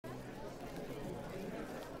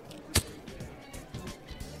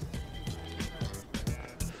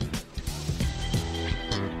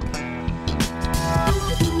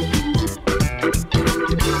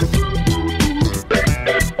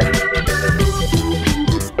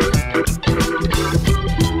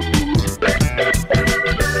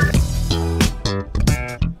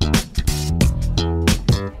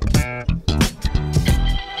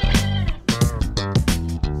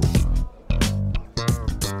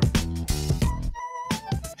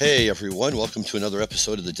Hey everyone, welcome to another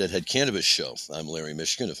episode of the Deadhead Cannabis Show. I'm Larry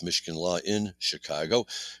Michigan of Michigan Law in Chicago,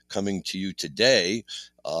 coming to you today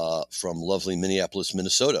from lovely Minneapolis,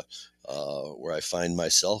 Minnesota, where I find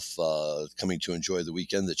myself coming to enjoy the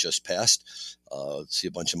weekend that just passed. See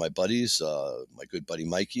a bunch of my buddies, my good buddy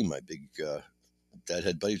Mikey, my big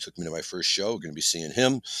Deadhead buddy who took me to my first show. We're going to be seeing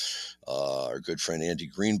him. Our good friend Andy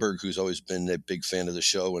Greenberg, who's always been a big fan of the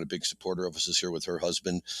show and a big supporter of us, is here with her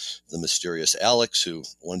husband, the mysterious Alex, who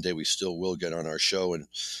one day we still will get on our show and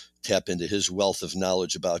tap into his wealth of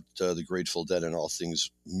knowledge about the Grateful Dead and all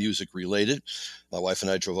things music related. My wife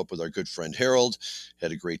and I drove up with our good friend Harold,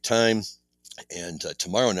 had a great time. And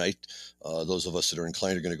tomorrow night, those of us that are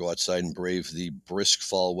inclined are going to go outside and brave the brisk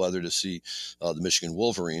fall weather to see the Michigan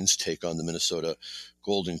Wolverines take on the Minnesota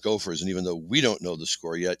Golden Gophers. And even though we don't know the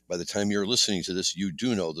score yet, by the time you're listening to this, you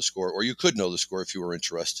do know the score, or you could know the score if you were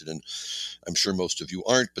interested. And I'm sure most of you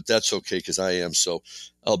aren't, but that's okay because I am. So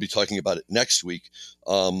I'll be talking about it next week.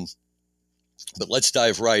 But let's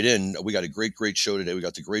dive right in. We got a great show today. We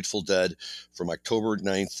got the Grateful Dead from October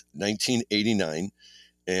 9th, 1989.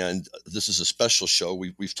 And this is a special show.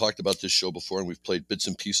 We've talked about this show before, and we've played bits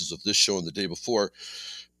and pieces of this show and the day before,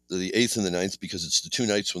 the 8th and the 9th, because it's the two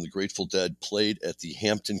nights when the Grateful Dead played at the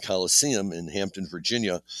Hampton Coliseum in Hampton,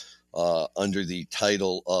 Virginia, under the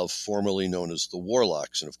title of formerly known as the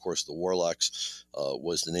Warlocks. And of course, the Warlocks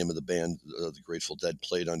was the name of the band the Grateful Dead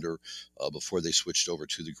played under before they switched over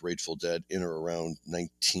to the Grateful Dead in or around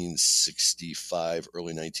 1965,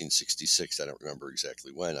 early 1966. I don't remember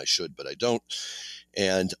exactly when. I should, but I don't.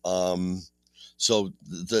 And so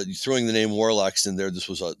throwing the name Warlocks in there, this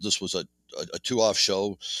was a two-off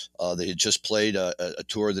show. They had just played a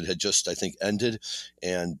tour that had just, I think, ended,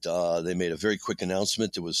 and they made a very quick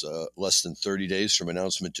announcement. It was less than 30 days from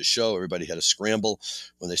announcement to show. Everybody had a scramble.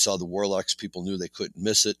 When they saw the Warlocks, people knew they couldn't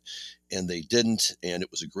miss it, and they didn't, and it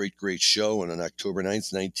was a great show. And on October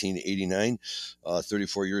 9th, 1989,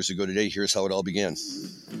 34 years ago today, here's how it all began.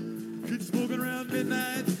 Keep smoking around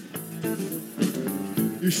midnight.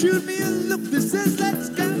 You shoot me a look that says let's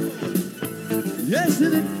go. Yes,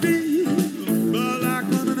 and it be but like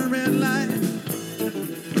running a red light.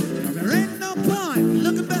 There ain't no point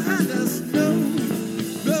looking behind us.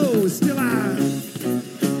 No, still I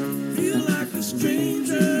feel like a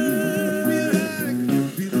stranger.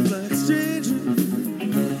 Feel like a stranger.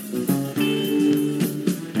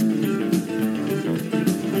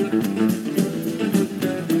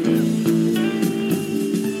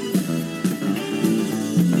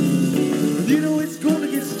 You know it's gonna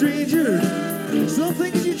get stranger. Some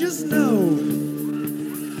things you just know.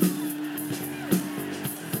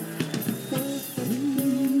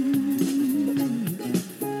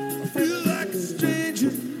 I feel like a stranger.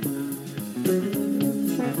 I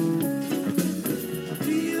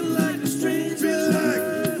feel like a stranger.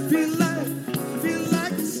 Feel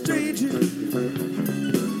like a stranger.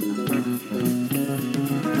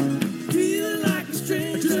 Feel like a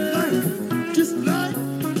stranger. Just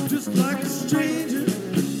like a stranger.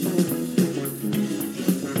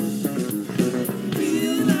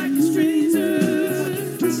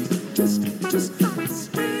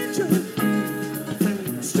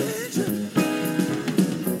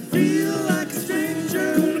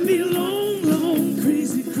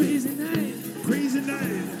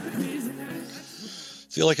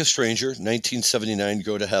 Feel Like a Stranger, 1979,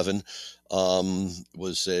 Go to Heaven,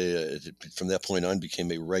 was from that point on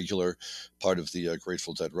became a regular part of the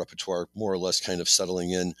Grateful Dead repertoire, more or less kind of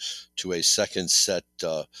settling in to a second set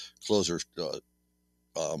closer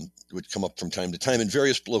would come up from time to time in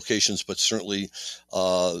various locations, but certainly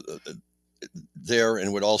there,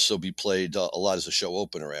 and would also be played a lot as a show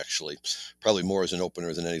opener, actually, probably more as an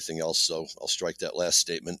opener than anything else. So I'll strike that last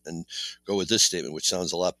statement and go with this statement, which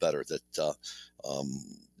sounds a lot better, that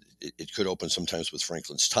it could open sometimes with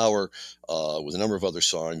Franklin's Tower, with a number of other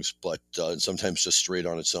songs, but sometimes just straight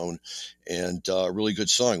on its own. And a really good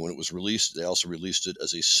song. When it was released, they also released it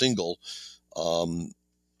as a single, and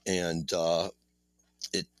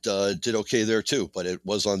it did okay there too, but it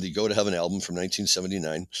was on the Go to Heaven album from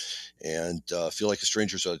 1979. And Feel Like a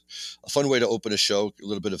Stranger's a fun way to open a show, a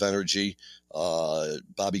little bit of energy.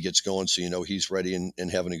 Bobby gets going, so you know he's ready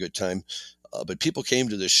and having a good time. But people came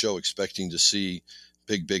to this show expecting to see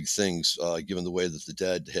big things, given the way that the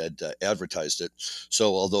Dead had advertised it.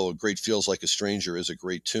 So although A Great Feels Like a Stranger is a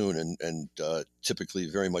great tune and typically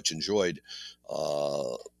very much enjoyed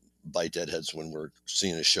by Deadheads when we're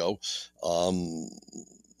seeing a show,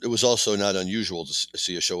 it was also not unusual to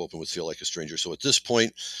see a show open with Feel Like a Stranger. So at this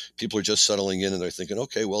point, people are just settling in and they're thinking,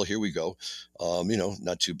 okay, well, here we go.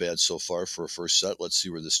 Not too bad so far for a first set. Let's see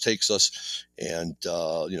where this takes us. And,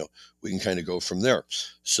 we can kind of go from there.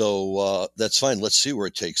 So that's fine. Let's see where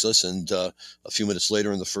it takes us. And a few minutes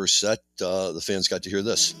later in the first set, the fans got to hear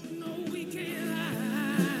this.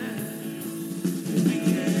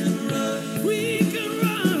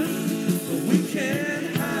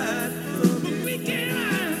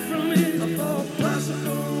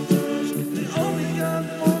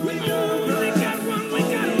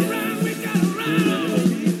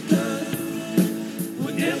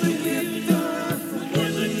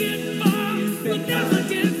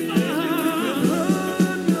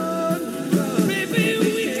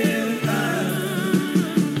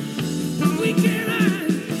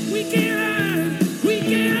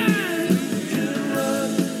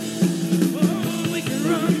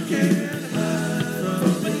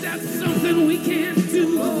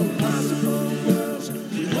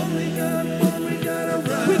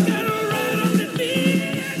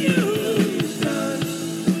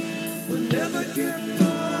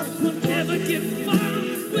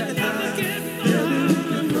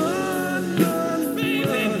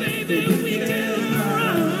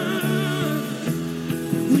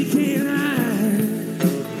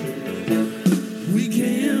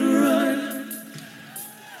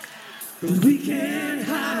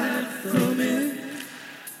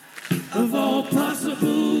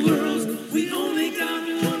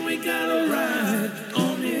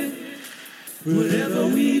 Whatever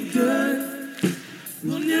we've done,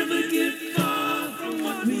 we'll never get far from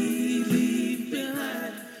what we leave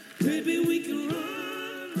behind. Maybe we can run.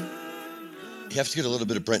 You have to get a little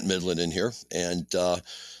bit of Brent Midland in here. And, so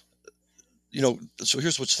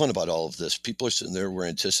here's what's fun about all of this. People are sitting there, we're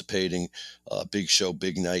anticipating a big show,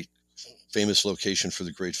 big night, famous location for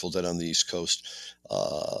the Grateful Dead on the East Coast.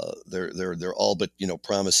 They're all but,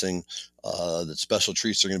 promising that special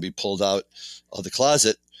treats are going to be pulled out of the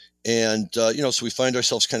closet. And, so we find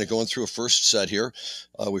ourselves kind of going through a first set here.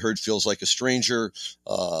 We heard Feels Like a Stranger.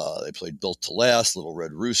 They played Built to Last, Little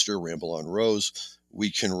Red Rooster, Ramble on Rose,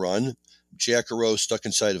 We Can Run, Jackaroo, Stuck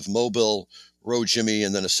Inside of Mobile, Row Jimmy,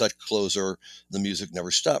 and then a set closer, The Music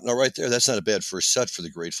Never Stopped. Now, right there, that's not a bad first set for the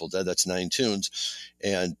Grateful Dead. That's 9 tunes.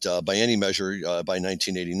 And by any measure, by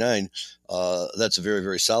 1989, that's a very,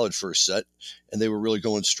 very solid first set. And they were really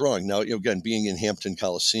going strong. Now, again, being in Hampton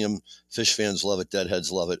Coliseum, Phish fans love it,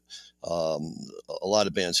 Deadheads love it. A lot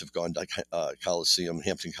of bands have gone to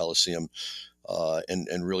Hampton Coliseum,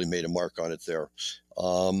 and really made a mark on it there.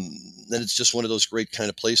 And it's just one of those great kind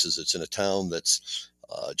of places. It's in a town that's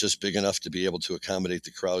just big enough to be able to accommodate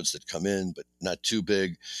the crowds that come in, but not too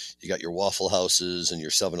big. You got your Waffle Houses and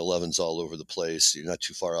your 7-Elevens all over the place. You're not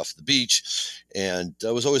too far off the beach. And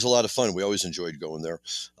it was always a lot of fun. We always enjoyed going there.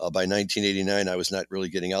 By 1989, I was not really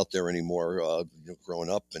getting out there anymore, growing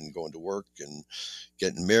up and going to work and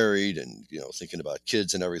getting married and, thinking about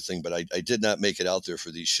kids and everything. But I did not make it out there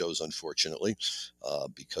for these shows, unfortunately,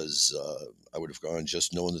 because I would have gone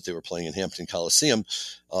just knowing that they were playing in Hampton Coliseum.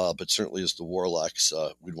 But certainly as the Warlocks,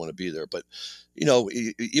 we'd want to be there. But,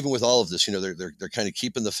 even with all of this, they're kind of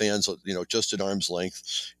keeping the fans, just at arm's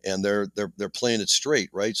length, and they're playing it straight,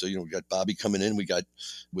 right? So, we got Bobby coming in, we got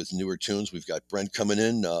with newer tunes, we've got Brent coming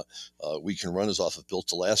in. We Can Run is off of Built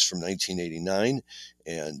to Last from 1989.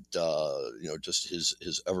 And, just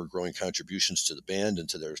his ever-growing contributions to the band and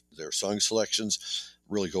to their song selections,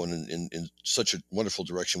 really going in such a wonderful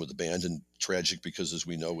direction with the band, and tragic because, as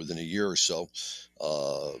we know, within a year or so,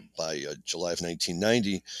 by July of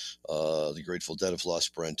 1990, the Grateful Dead have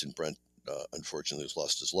lost Brent, and Brent, unfortunately, has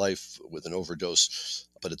lost his life with an overdose.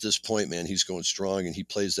 But at this point, man, he's going strong, and he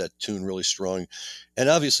plays that tune really strong. And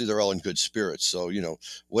obviously, they're all in good spirits. So,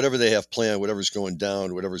 whatever they have planned, whatever's going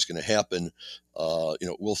down, whatever's going to happen,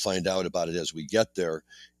 we'll find out about it as we get there.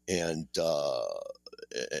 And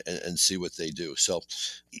see what they do. So,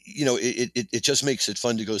 it just makes it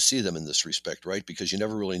fun to go see them in this respect, right? Because you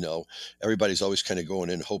never really know. Everybody's always kind of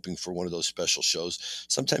going in hoping for one of those special shows.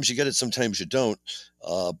 Sometimes you get it, sometimes you don't.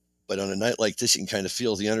 But on a night like this, you can kind of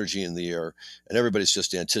feel the energy in the air, and everybody's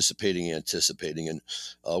just anticipating. And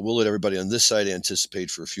we'll let everybody on this side anticipate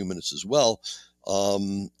for a few minutes as well,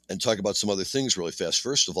 and talk about some other things really fast.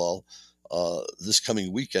 First of all, this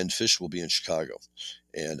coming weekend, Phish will be in Chicago.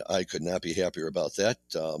 And I could not be happier about that.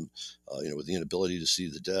 With the inability to see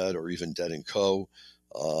the Dead or even Dead & Co.,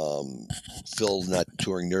 Phil not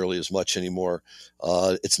touring nearly as much anymore.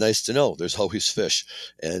 It's nice to know there's always Phish.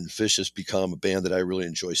 And Phish has become a band that I really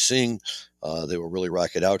enjoy seeing. They will really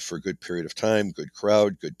rock it out for a good period of time, good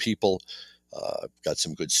crowd, good people. Got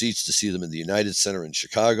some good seats to see them in the United Center in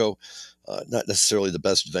Chicago. Not necessarily the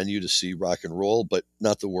best venue to see rock and roll, but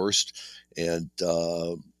not the worst. And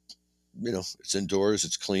it's indoors,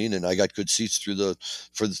 it's clean, and I got good seats through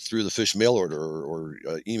the Fish mail order or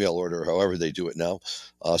email order, however they do it now.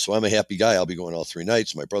 So I'm a happy guy. I'll be going all 3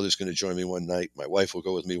 nights. My brother's going to join me one night. My wife will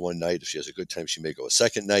go with me one night. If she has a good time, she may go a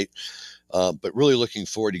second night. But really looking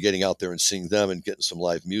forward to getting out there and seeing them and getting some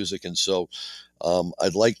live music. And so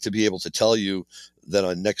I'd like to be able to tell you that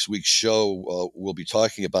on next week's show, we'll be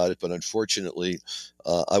talking about it. But unfortunately,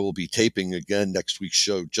 I will be taping again next week's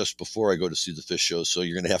show just before I go to see the Fish show. So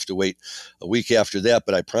you're going to have to wait a week after that.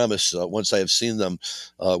 But I promise once I have seen them,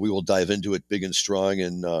 we will dive into it big and strong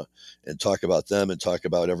and talk about them and talk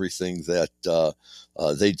about everything that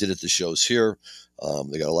they did at the shows here.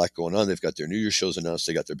 They got a lot going on. They've got their New Year's shows announced.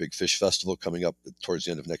 They got their big Fish Festival coming up towards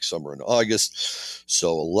the end of next summer in August.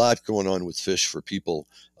 So a lot going on with Fish for people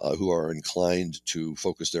who are inclined to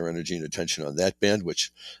focus their energy and attention on that band,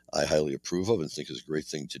 which I highly approve of and think is a great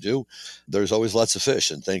thing to do. There's always lots of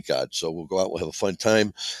Fish, and thank God. So we'll go out, we'll have a fun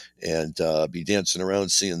time, and be dancing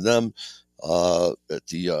around seeing them at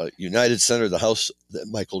the United Center, the house that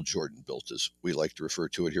Michael Jordan built, as we like to refer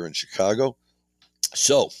to it here in Chicago.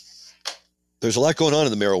 So there's a lot going on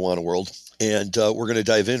in the marijuana world, and we're going to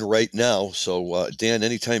dive in right now. So, Dan,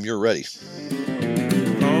 anytime you're ready.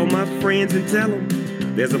 Call my friends and tell them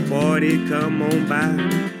there's a party, come on by.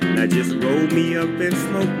 Now just roll me up and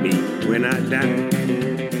smoke me when I die.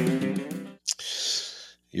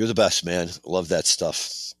 You're the best, man. Love that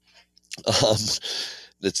stuff.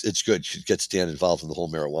 It's good. It gets Dan involved in the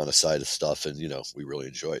whole marijuana side of stuff, and, we really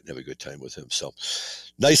enjoy it and have a good time with him. So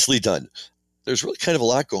nicely done. There's really kind of a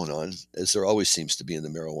lot going on, as there always seems to be in the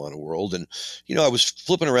marijuana world. And, I was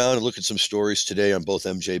flipping around and looking at some stories today on both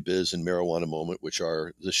MJ Biz and Marijuana Moment, which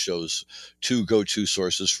are this show's 2 go-to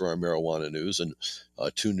sources for our marijuana news, and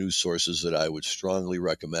 2 news sources that I would strongly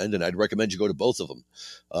recommend. And I'd recommend you go to both of them,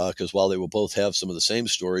 because while they will both have some of the same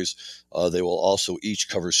stories, they will also each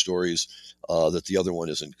cover stories that the other one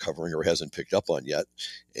isn't covering or hasn't picked up on yet.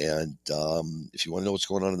 And if you want to know what's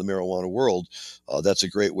going on in the marijuana world, that's a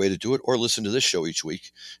great way to do it, or listen to this show each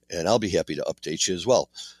week, and I'll be happy to update you as well.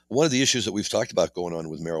 One of the issues that we've talked about going on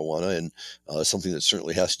with marijuana, and something that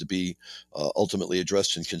certainly has to be ultimately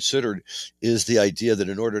addressed and considered, is the idea that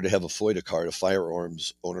in order to have a FOIDA card, a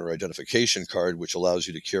firearms owner identification card, which allows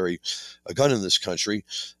you to carry a gun in this country,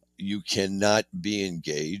 you cannot be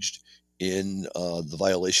engaged in the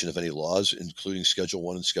violation of any laws, including Schedule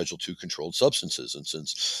 1 and Schedule 2 controlled substances. And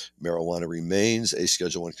since marijuana remains a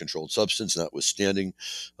Schedule 1 controlled substance, notwithstanding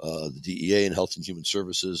the DEA and Health and Human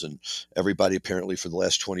Services and everybody apparently for the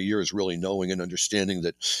last 20 years really knowing and understanding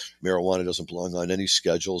that marijuana doesn't belong on any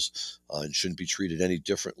schedules and shouldn't be treated any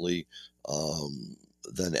differently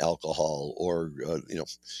than alcohol or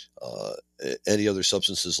any other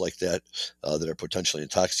substances like that that are potentially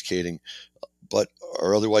intoxicating, but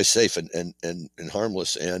are otherwise safe and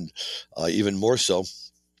harmless. And even more so,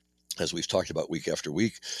 as we've talked about week after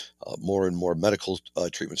week, more and more medical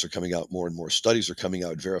treatments are coming out. More and more studies are coming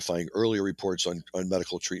out verifying earlier reports on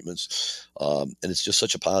medical treatments. And it's just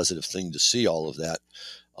such a positive thing to see all of that.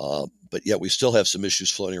 But yet we still have some issues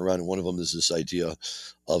floating around. And one of them is this idea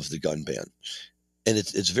of the gun ban. And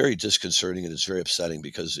it's very disconcerting and it's very upsetting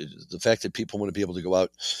because the fact that people want to be able to go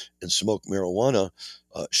out and smoke marijuana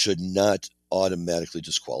should not automatically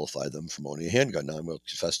disqualify them from owning a handgun. Now, I'm going to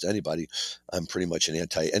confess to anybody, I'm pretty much an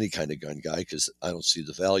anti any kind of gun guy because I don't see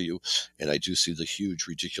the value, and I do see the huge,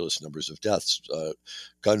 ridiculous numbers of deaths.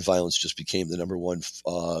 Gun violence just became the number one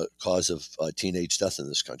cause of teenage death in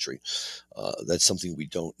this country. That's something we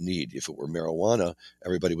don't need. If it were marijuana,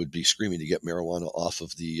 everybody would be screaming to get marijuana off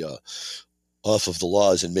of the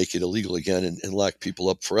laws and make it illegal again and lock people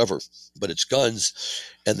up forever. But it's guns,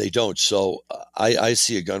 and they don't. So I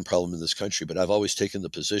see a gun problem in this country, but I've always taken the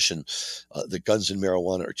position that guns and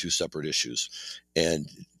marijuana are 2 separate issues. And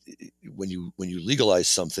when you legalize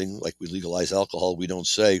something, like we legalize alcohol, we don't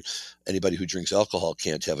say anybody who drinks alcohol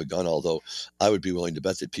can't have a gun, although I would be willing to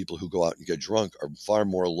bet that people who go out and get drunk are far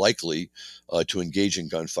more likely to engage in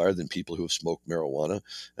gunfire than people who have smoked marijuana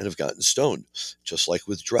and have gotten stoned. Just like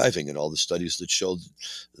with driving and all the studies that showed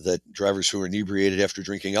that drivers who are inebriated after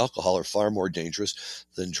drinking alcohol are far more dangerous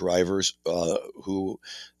than drivers who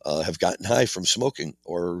have gotten high from smoking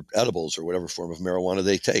or edibles or whatever form of marijuana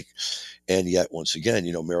they take. And yet, once again,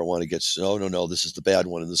 marijuana gets, no, this is the bad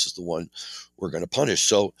one and this is the one we're going to punish.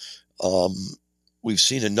 So we've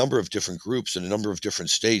seen a number of different groups in a number of different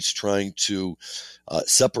states trying to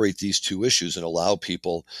separate these two issues and allow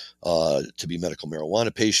people to be medical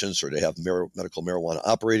marijuana patients or to have medical marijuana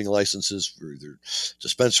operating licenses for either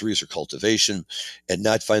dispensaries or cultivation, and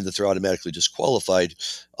not find that they're automatically disqualified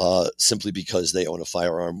simply because they own a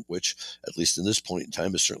firearm, which, at least in this point in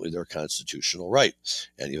time, is certainly their constitutional right.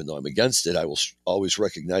 And even though I'm against it, I will always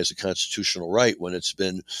recognize a constitutional right when it's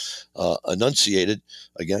been enunciated.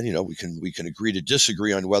 Again, we can agree to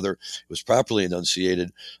disagree on whether it was properly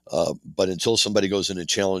enunciated, but until somebody goes in and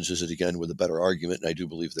challenges it again with a better argument, and I do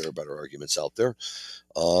believe there are better arguments out there,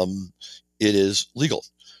 it is legal.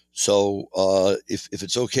 So if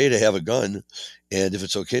it's okay to have a gun and if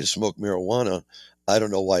it's okay to smoke marijuana, I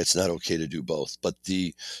don't know why it's not okay to do both. But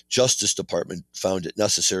the Justice Department found it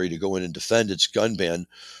necessary to go in and defend its gun ban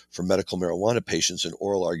for medical marijuana patients in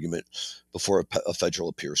oral argument before a federal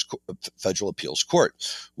appeals court,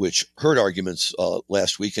 which heard arguments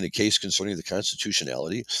last week in a case concerning the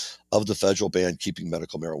constitutionality of the federal ban keeping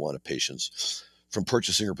medical marijuana patients from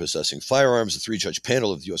purchasing or possessing firearms. The three-judge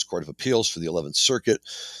panel of the U.S. Court of Appeals for the 11th Circuit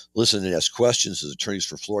listened and asked questions as attorneys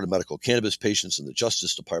for Florida medical cannabis patients and the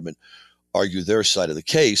Justice Department argue their side of the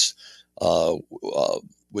case,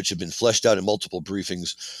 which have been fleshed out in multiple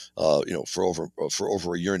briefings, for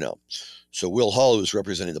over a year now. So Will Hall, who is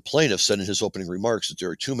representing the plaintiff, said in his opening remarks that there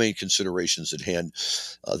are two main considerations at hand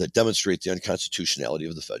that demonstrate the unconstitutionality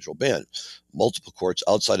of the federal ban. Multiple courts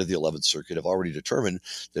outside of the 11th Circuit have already determined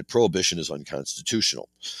that prohibition is unconstitutional.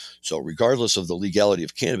 So regardless of the legality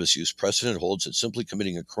of cannabis use, precedent holds that simply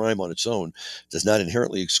committing a crime on its own does not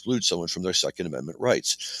inherently exclude someone from their Second Amendment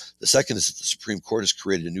rights. The second is that the Supreme Court has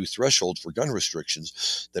created a new threshold for gun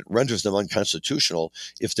restrictions that renders them unconstitutional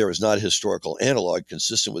if there is not a historical analog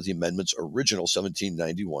consistent with the amendment's original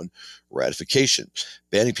 1791 ratification.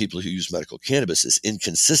 Banning people who use medical cannabis is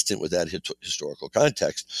inconsistent with that historical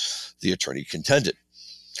context, the attorney contended.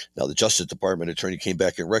 Now, the Justice Department attorney came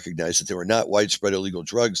back and recognized that there were not widespread illegal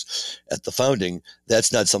drugs at the founding.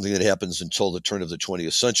 That's not something that happens until the turn of the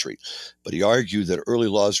 20th century. But he argued that early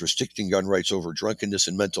laws restricting gun rights over drunkenness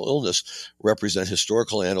and mental illness represent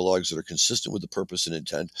historical analogs that are consistent with the purpose and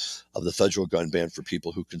intent of the federal gun ban for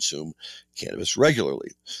people who consume cannabis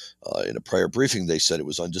regularly. In a prior briefing, they said it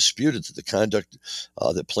was undisputed that the conduct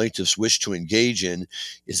that plaintiffs wish to engage in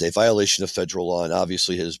is a violation of federal law and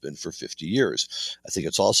obviously has been for 50 years. I think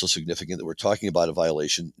it's also significant that we're talking about a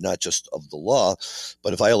violation not just of the law,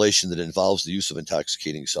 but a violation that involves the use of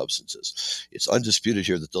intoxicating substances. It's undisputed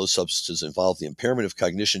here that those substances involve the impairment of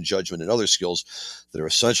cognition, judgment, and other skills that are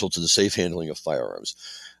essential to the safe handling of firearms.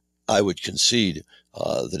 I would concede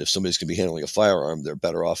that if somebody's going to be handling a firearm, they're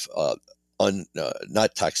better off not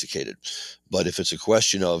intoxicated. But if it's a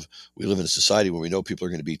question of we live in a society where we know people are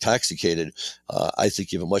going to be intoxicated, I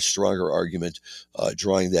think you have a much stronger argument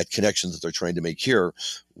drawing that connection that they're trying to make here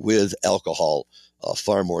with alcohol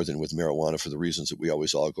far more than with marijuana for the reasons that we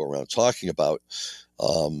always all go around talking about.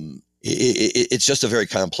 It's just a very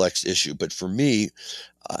complex issue. But for me,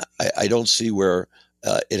 I don't see where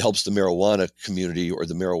it helps the marijuana community or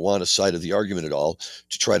the marijuana side of the argument at all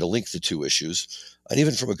to try to link the two issues. And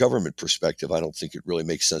even from a government perspective, I don't think it really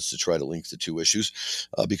makes sense to try to link the two issues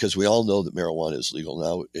because we all know that marijuana is legal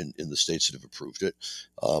now in the states that have approved it,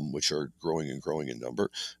 which are growing and growing in number.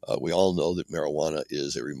 We all know that marijuana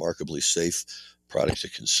is a remarkably safe product to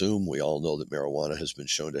consume. We all know that marijuana has been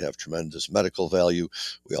shown to have tremendous medical value.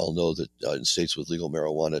 We all know that in states with legal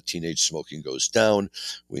marijuana, teenage smoking goes down.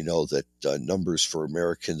 We know that numbers for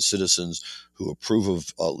American citizens who approve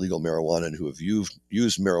of legal marijuana and who have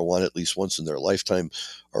used marijuana at least once in their lifetime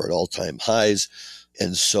are at all-time highs.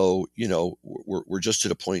 And so, we're just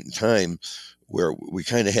at a point in time where we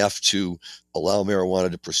kind of have to allow marijuana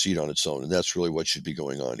to proceed on its own. And that's really what should be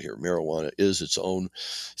going on here. Marijuana is its own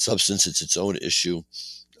substance. It's its own issue.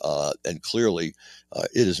 And clearly,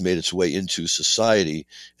 it has made its way into society.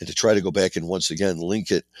 And to try to go back and once again link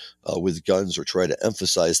it with guns or try to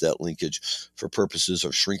emphasize that linkage for purposes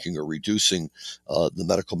of shrinking or reducing the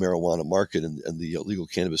medical marijuana market and the legal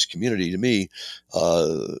cannabis community, to me,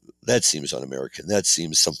 that seems un-American. That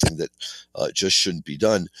seems something that just shouldn't be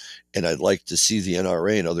done. And I'd like to see the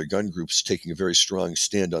NRA and other gun groups taking a very strong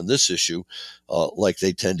stand on this issue, like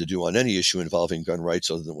they tend to do on any issue involving gun rights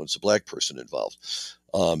other than when it's a black person involved.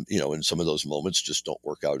 And some of those moments just don't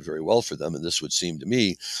work out very well for them. And this would seem to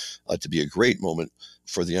me to be a great moment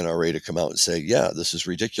for the NRA to come out and say, yeah, this is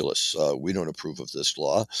ridiculous. We don't approve of this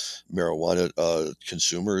law. Marijuana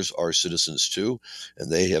consumers are citizens too, and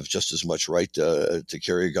they have just as much right to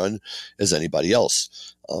carry a gun as anybody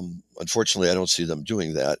else. Unfortunately, I don't see them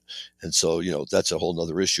doing that. And so, that's a whole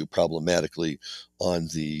nother issue problematically on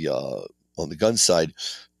the on the gun side.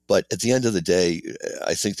 But at the end of the day,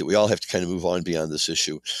 I think that we all have to kind of move on beyond this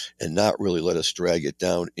issue and not really let us drag it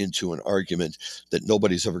down into an argument that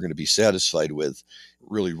nobody's ever going to be satisfied with. It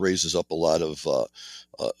really raises up a lot of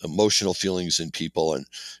emotional feelings in people. And,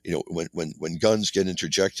 when guns get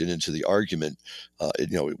interjected into the argument,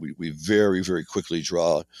 we very, very quickly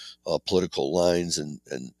draw political lines and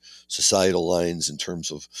societal lines in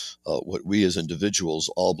terms of what we as individuals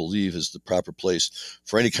all believe is the proper place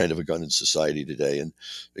for any kind of a gun in society today. And,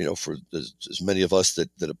 for as many of us that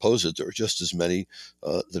oppose it, there are just as many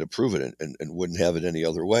that approve it and wouldn't have it any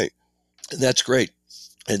other way. And that's great.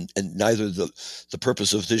 And neither the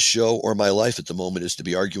purpose of this show or my life at the moment is to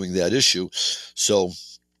be arguing that issue. So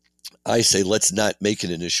I say let's not make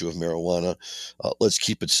it an issue of marijuana. Let's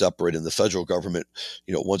keep it separate. And the federal government,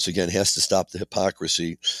 once again, has to stop the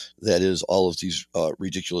hypocrisy that is all of these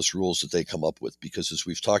ridiculous rules that they come up with. Because as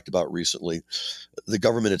we've talked about recently, the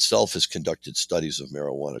government itself has conducted studies of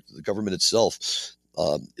marijuana. The government itself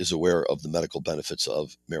is aware of the medical benefits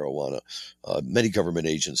of marijuana. Many government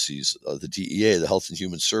agencies, the DEA, the Health and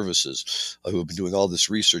Human Services, who have been doing all this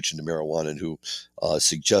research into marijuana and who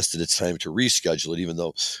suggested it's time to reschedule it, even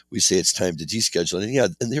though we say it's time to deschedule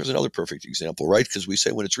it. And here's another perfect example, right? Because we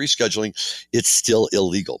say when it's rescheduling, it's still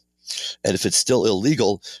illegal. And if it's still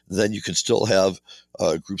illegal, then you can still have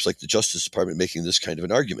groups like the Justice Department making this kind of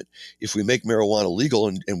an argument. If we make marijuana legal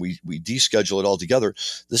and we deschedule it altogether,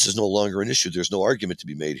 this is no longer an issue. There's no argument to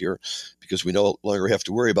be made here because we no longer have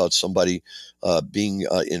to worry about somebody being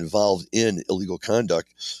involved in illegal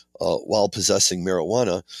conduct while possessing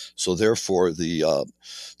marijuana. So therefore, the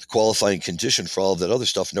qualifying condition for all of that other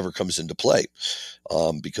stuff never comes into play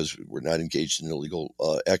because we're not engaged in illegal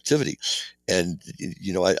activity. And,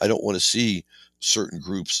 I don't want to see certain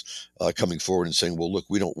groups coming forward and saying, well, look,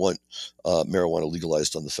 we don't want marijuana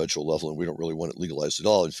legalized on the federal level, and we don't really want it legalized at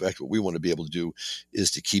all. In fact, what we want to be able to do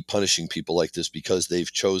is to keep punishing people like this because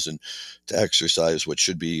they've chosen to exercise what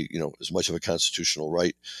should be, as much of a constitutional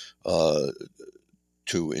right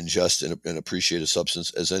to ingest and appreciate a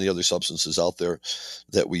substance as any other substances out there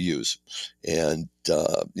that we use. And,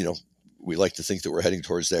 we like to think that we're heading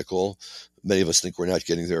towards that goal. Many of us think we're not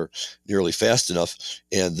getting there nearly fast enough.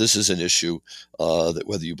 And this is an issue that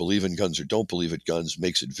whether you believe in guns or don't believe in guns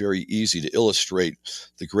makes it very easy to illustrate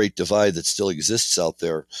the great divide that still exists out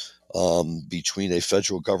there between a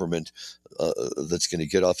federal government that's going to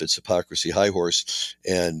get off its hypocrisy high horse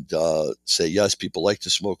and say, yes, people like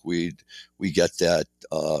to smoke weed. We get that.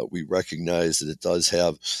 We recognize that it does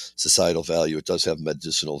have societal value. It does have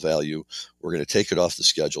medicinal value. We're going to take it off the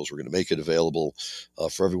schedules. We're going to make it available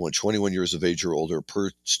for everyone 21 years of age or older per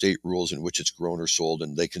state rules in which it's grown or sold,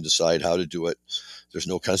 and they can decide how to do it. There's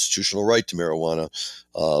no constitutional right to marijuana,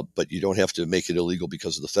 but you don't have to make it illegal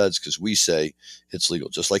because of the feds because we say it's legal,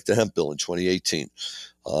 just like the hemp bill in 2018.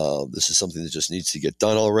 This is something that just needs to get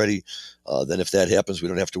done already. Then if that happens, we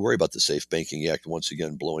don't have to worry about the Safe Banking Act once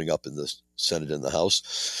again blowing up in the Senate and the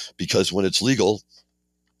House, because when it's legal,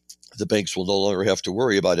 the banks will no longer have to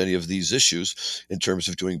worry about any of these issues in terms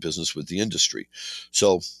of doing business with the industry.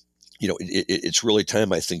 So, it's really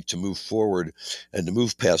time, I think, to move forward and to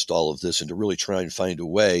move past all of this and to really try and find a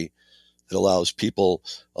way that allows people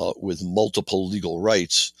with multiple legal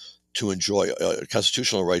rights to enjoy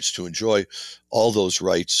constitutional rights to enjoy all those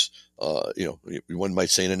rights. One might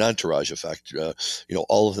say in an entourage effect,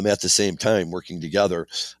 all of them at the same time working together.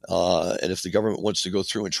 And if the government wants to go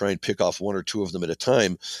through and try and pick off one or two of them at a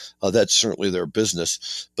time, that's certainly their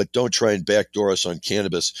business. But don't try and backdoor us on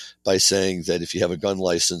cannabis by saying that if you have a gun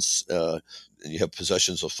license, and you have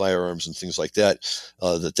possessions of firearms and things like that,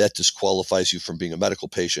 that disqualifies you from being a medical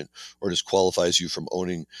patient or disqualifies you from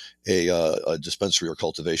owning a dispensary or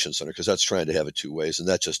cultivation center, because that's trying to have it two ways, and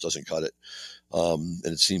that just doesn't cut it. And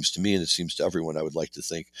it seems to me, and it seems to everyone, I would like to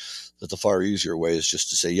think that the far easier way is just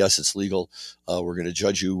to say, yes, it's legal. We're going to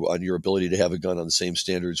judge you on your ability to have a gun on the same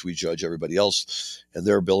standards we judge everybody else and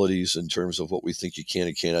their abilities in terms of what we think you can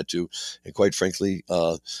and cannot do. And quite frankly,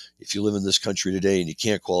 if you live in this country today and you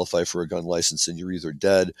can't qualify for a gun license, then you're either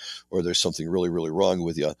dead or there's something really, really wrong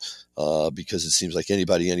with you, because it seems like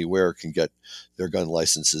anybody anywhere can get their gun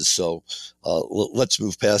licenses. So let's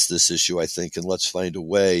move past this issue, I think, and let's find a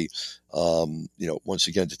way, once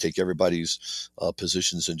again, to take everybody's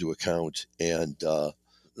positions into account. And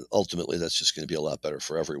ultimately, that's just going to be a lot better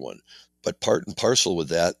for everyone. But part and parcel with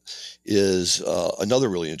that is another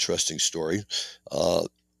really interesting story.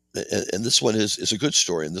 And this one is a good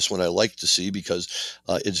story. And this one I like to see because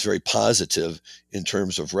it's very positive in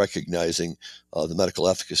terms of recognizing the medical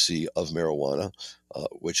efficacy of marijuana,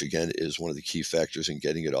 which, again, is one of the key factors in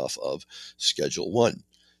getting it off of Schedule 1.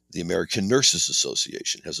 The American Nurses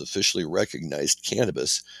Association has officially recognized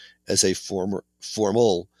cannabis as a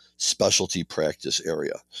formal specialty practice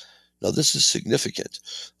area. Now, this is significant.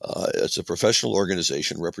 It's a professional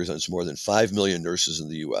organization, represents more than 5 million nurses in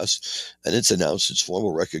the U.S., and it's announced its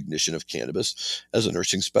formal recognition of cannabis as a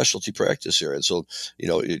nursing specialty practice area. So,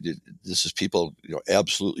 this is people,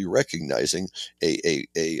 absolutely recognizing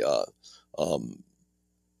a um,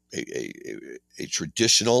 a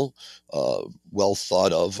traditional, well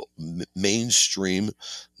thought of mainstream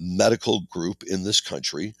medical group in this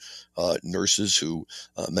country, nurses who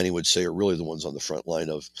many would say are really the ones on the front line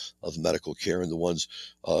of medical care, and the ones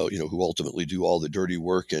who ultimately do all the dirty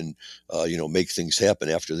work and make things happen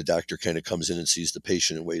after the doctor kind of comes in and sees the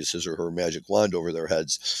patient and waves his or her magic wand over their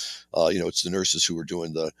heads. It's the nurses who are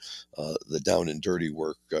doing the down and dirty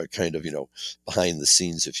work, kind of behind the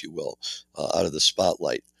scenes, if you will, out of the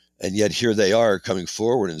spotlight. And yet here they are coming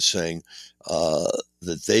forward and saying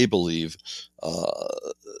that they believe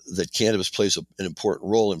that cannabis plays an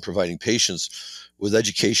important role in providing patients with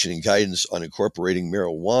education and guidance on incorporating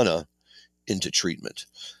marijuana into treatment.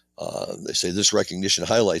 They say this recognition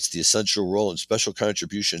highlights the essential role and special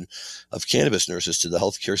contribution of cannabis nurses to the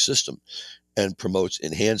healthcare system and promotes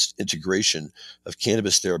enhanced integration of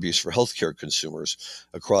cannabis therapies for healthcare consumers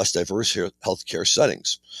across diverse healthcare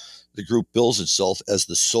settings. The group bills itself as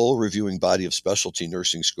the sole reviewing body of specialty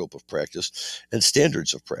nursing scope of practice and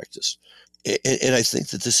standards of practice. And I think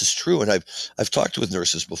that this is true. And I've talked with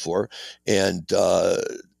nurses before, and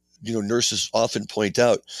nurses often point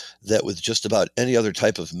out that with just about any other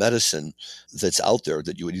type of medicine that's out there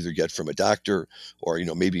that you would either get from a doctor or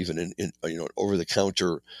maybe even in an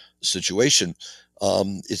over-the-counter situation,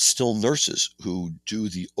 it's still nurses who do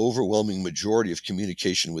the overwhelming majority of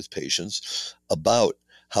communication with patients about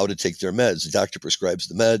how to take their meds. The doctor prescribes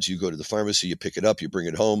the meds. You go to the pharmacy, you pick it up, you bring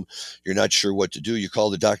it home. You're not sure what to do. You call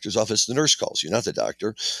the doctor's office. The nurse calls you, not the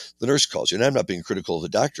doctor. The nurse calls you. And I'm not being critical of the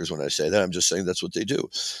doctors when I say that. I'm just saying that's what they do.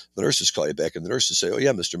 The nurses call you back, and the nurses say, oh,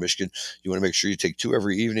 yeah, Mr. Michigan, you want to make sure you take 2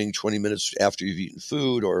 every evening, 20 minutes after you've eaten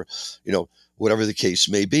food, or, whatever the case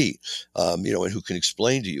may be, and who can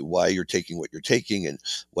explain to you why you're taking what you're taking and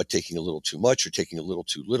what taking a little too much or taking a little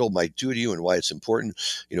too little might do to you, and why it's important,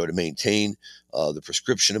 to maintain the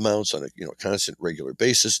prescription amounts on a constant, regular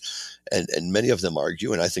basis. And many of them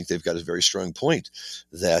argue, and I think they've got a very strong point,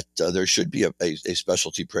 that there should be a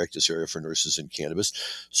specialty practice area for nurses in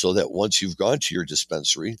cannabis, so that once you've gone to your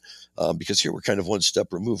dispensary, because here we're kind of one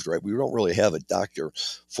step removed, right? We don't really have a doctor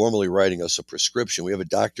formally writing us a prescription. We have a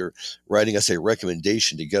doctor writing us a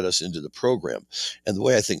recommendation to get us into the program. And the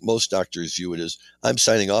way I think most doctors view it is, I'm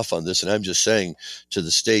signing off on this, and I'm just saying to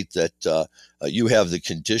the state that you have the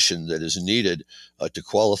condition that is needed to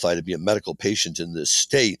qualify to be a medical patient in this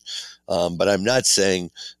state. But I'm not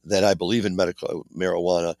saying that I believe in medical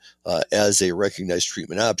marijuana as a recognized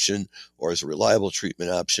treatment option, or as a reliable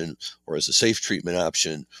treatment option, or as a safe treatment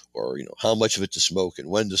option, or how much of it to smoke and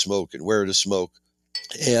when to smoke and where to smoke.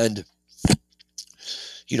 And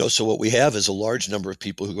so what we have is a large number of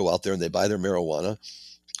people who go out there and they buy their marijuana,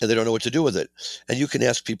 and they don't know what to do with it. And you can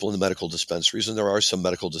ask people in the medical dispensaries, and there are some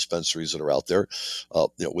medical dispensaries that are out there,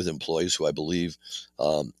 with employees who I believe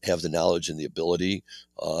have the knowledge and the ability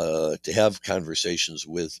to have conversations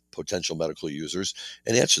with potential medical users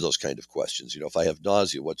and answer those kind of questions. If I have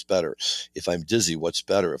nausea, what's better? If I'm dizzy, what's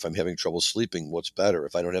better? If I'm having trouble sleeping, what's better?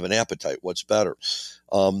 If I don't have an appetite, what's better?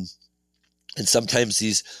 And sometimes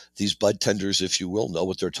these bud tenders, if you will, know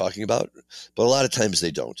what they're talking about, but a lot of times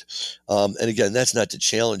they don't. And again, that's not to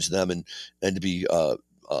challenge them and to be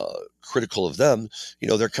critical of them.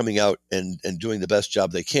 They're coming out and doing the best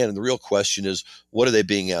job they can. And the real question is, what are they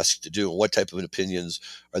being asked to do, and what type of opinions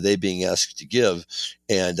are they being asked to give?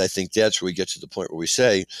 And I think that's where we get to the point where we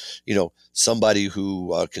say, somebody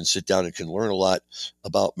who can sit down and can learn a lot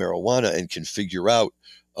about marijuana and can figure out,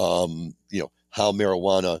 how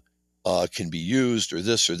marijuana can be used, or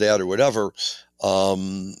this or that or whatever,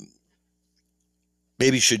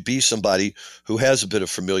 maybe should be somebody who has a bit of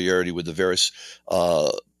familiarity with the various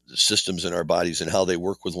systems in our bodies and how they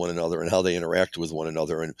work with one another and how they interact with one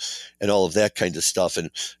another and all of that kind of stuff. And,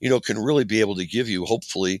 can really be able to give you,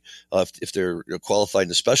 hopefully, if they're qualified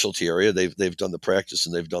in a specialty area, they've done the practice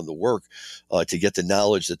and they've done the work to get the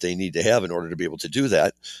knowledge that they need to have in order to be able to do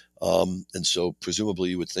that. And so presumably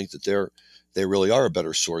you would think that they're they really are a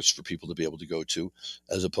better source for people to be able to go to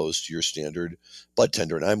as opposed to your standard bud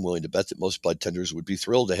tender. And I'm willing to bet that most bud tenders would be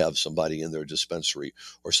thrilled to have somebody in their dispensary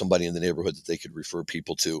or somebody in the neighborhood that they could refer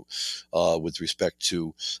people to with respect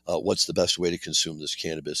to what's the best way to consume this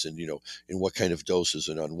cannabis, and in what kind of doses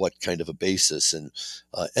and on what kind of a basis, and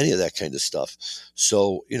any of that kind of stuff.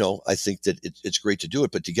 So I think that it's great to do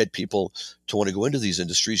it, but to get people to want to go into these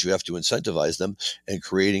industries, you have to incentivize them, and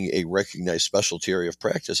creating a recognized specialty area of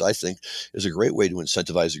practice, I think, is a great way to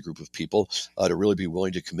incentivize a group of people to really be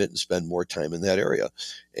willing to commit and spend more time in that area.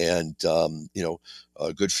 And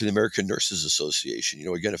good for the American Nurses Association.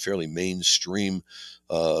 Again, a fairly mainstream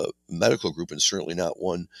medical group, and certainly not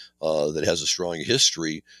one that has a strong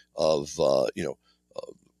history of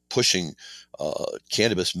pushing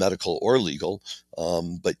cannabis, medical or legal,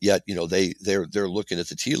 but yet they're looking at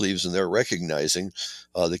the tea leaves, and they're recognizing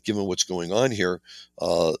that given what's going on here,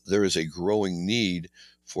 there is a growing need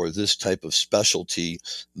for this type of specialty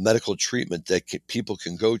medical treatment that people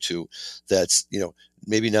can go to. That's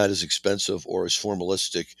maybe not as expensive or as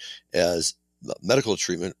formalistic as medical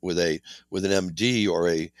treatment with an MD or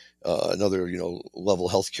another level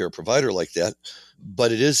healthcare provider like that,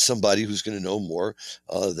 but it is somebody who's going to know more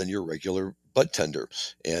than your regular bud tender,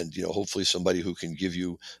 and hopefully somebody who can give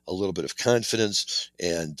you a little bit of confidence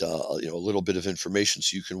and a little bit of information,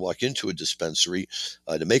 so you can walk into a dispensary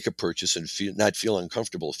to make a purchase and not feel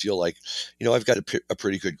uncomfortable, feel like I've got a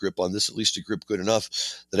pretty good grip on this, at least a grip good enough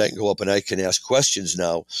that I can go up and I can ask questions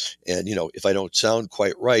now, and if I don't sound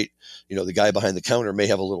quite right, the guy behind the counter may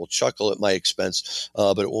have a little chuckle at my expense,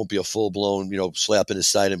 but it won't be a full-blown slap in his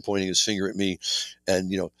side and pointing his finger at me,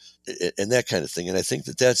 and and that kind of thing. And I think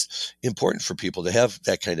that that's important for people to have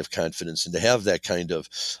that kind of confidence and to have that kind of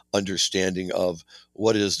understanding of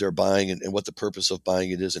what it is they're buying, and what the purpose of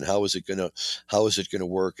buying it is, and how is it going to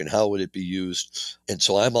work, and how would it be used. And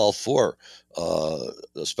so I'm all for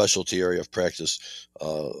a specialty area of practice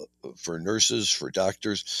for nurses, for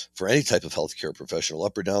doctors, for any type of healthcare professional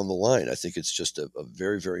up or down the line. I think it's just a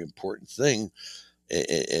very, very important thing.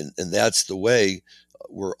 And that's the way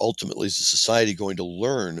we're ultimately, as a society, going to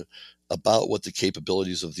learn about what the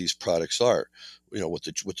capabilities of these products are, what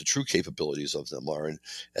the true capabilities of them are. And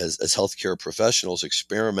as healthcare professionals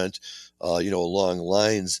experiment, along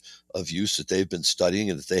lines of use that they've been studying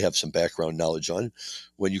and that they have some background knowledge on,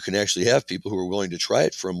 when you can actually have people who are willing to try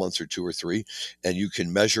it for a month or two or three, and you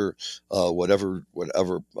can measure whatever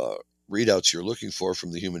readouts you're looking for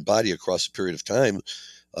from the human body across a period of time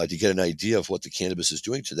to get an idea of what the cannabis is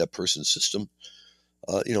doing to that person's system,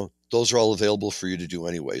 those are all available for you to do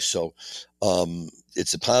anyway. So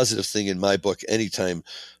it's a positive thing in my book anytime,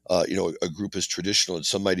 a group is traditional, and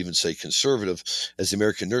some might even say conservative, as the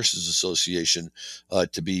American Nurses Association,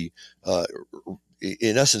 to be,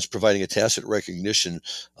 in essence, providing a tacit recognition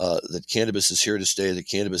that cannabis is here to stay, that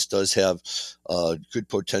cannabis does have good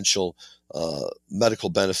potential medical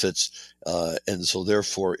benefits, and so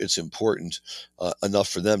therefore it's important enough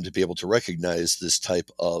for them to be able to recognize this type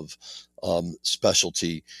of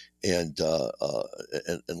specialty and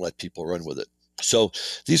let people run with it. So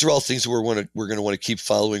these are all things that we're going to want to keep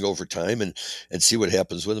following over time, and see what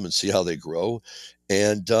happens with them, and see how they grow,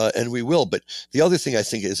 and we will. But the other thing I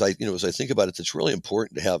think is, as I think about it, that's really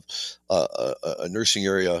important to have a nursing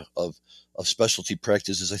area of specialty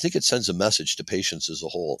practices. I think it sends a message to patients as a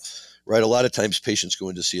whole, right? A lot of times patients go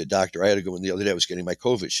in to see a doctor. I had to go in the other day. I was getting my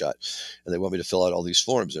COVID shot, and they want me to fill out all these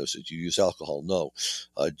forms. I said, "Do you use alcohol?" "No."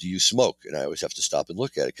 "Do you smoke?" And I always have to stop and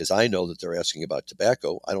look at it, because I know that they're asking about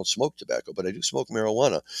tobacco. I don't smoke tobacco, but I do smoke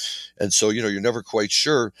marijuana. And so, you're never quite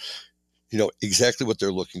sure, exactly what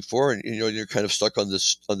they're looking for. And, you're kind of stuck on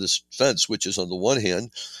this fence, which is, on the one hand,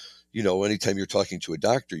 anytime you're talking to a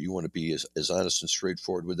doctor, you want to be as honest and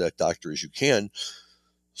straightforward with that doctor as you can,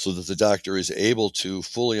 so that the doctor is able to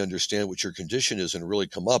fully understand what your condition is and really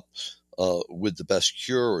come up with the best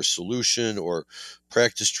cure or solution or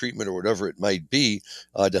practice treatment or whatever it might be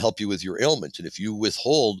to help you with your ailment. And if you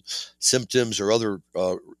withhold symptoms or other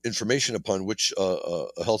information upon which a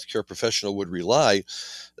healthcare professional would rely,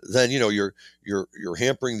 then you're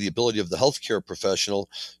hampering the ability of the healthcare professional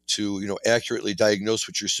to accurately diagnose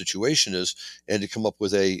what your situation is and to come up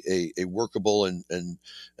with a workable and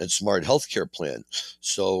smart healthcare plan.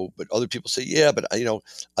 So, but other people say, yeah, but I don't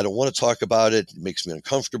want to talk about it. It makes me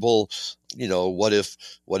uncomfortable. What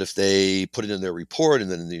if they put it in their report and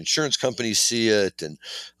then the insurance companies see it, and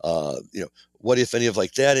what if any of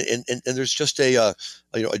like that? And there's just a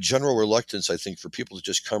general reluctance, I think, for people to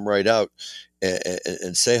just come right out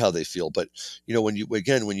and say how they feel. But when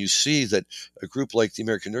you see that a group like the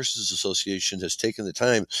American Nurses Association has taken the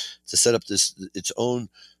time to set up its own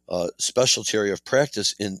specialty area of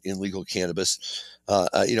practice in legal cannabis.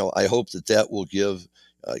 I hope that will give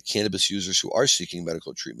cannabis users who are seeking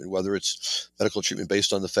medical treatment, whether it's medical treatment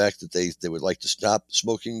based on the fact that they would like to stop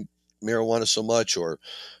smoking marijuana so much, or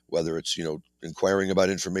whether it's inquiring about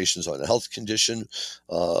information on a health condition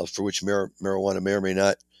for which marijuana may or may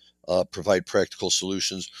not provide practical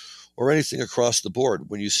solutions, or anything across the board.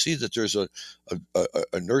 When you see that there's a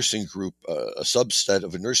nursing group, a subset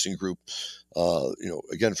of a nursing group,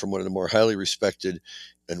 again, from one of the more highly respected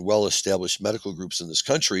and well-established medical groups in this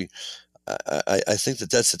country, I think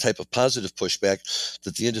that's the type of positive pushback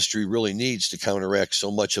that the industry really needs to counteract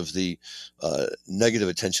so much of the negative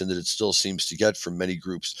attention that it still seems to get from many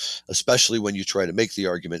groups, especially when you try to make the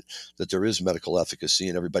argument that there is medical efficacy,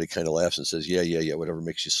 and everybody kind of laughs and says, yeah, whatever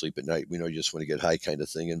makes you sleep at night. We know you just want to get high, kind of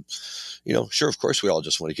thing. And, sure, of course we all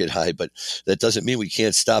just want to get high, but that doesn't mean we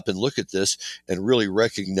can't stop and look at this and really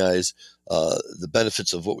recognize the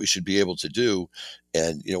benefits of what we should be able to do,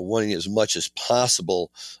 and wanting as much as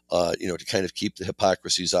possible, to kind of keep the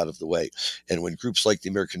hypocrisies out of the way. And when groups like the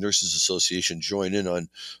American Nurses Association join in on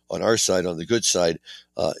our side, on the good side,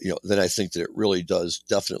 then I think that it really does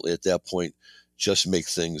definitely at that point just make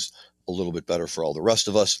things a little bit better for all the rest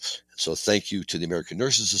of us. So thank you to the American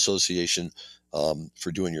Nurses Association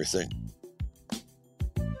for doing your thing.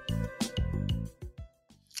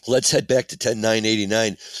 Let's head back to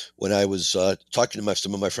 10/9/89 when I was talking to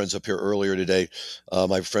some of my friends up here earlier today.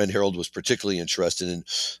 My friend Harold was particularly interested in,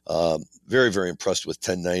 very, very impressed with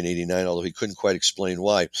 10/9/89, although he couldn't quite explain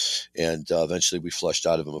why. And eventually we flushed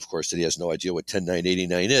out of him, of course, that he has no idea what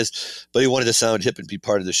 10/9/89 is, but he wanted to sound hip and be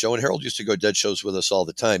part of the show. And Harold used to go dead shows with us all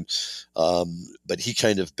the time, but he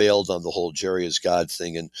kind of bailed on the whole Jerry is God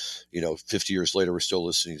thing. And, 50 years later, we're still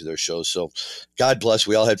listening to their shows. So God bless.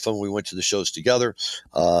 We all had fun when we went to the shows together.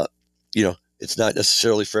 It's not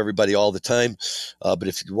necessarily for everybody all the time, but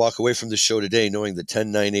if you walk away from the show today knowing that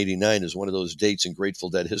 10/9/89 is one of those dates in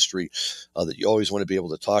Grateful Dead history that you always want to be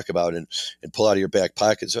able to talk about and pull out of your back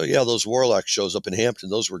pocket. So yeah, those Warlocks shows up in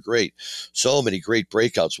Hampton, those were great. So many great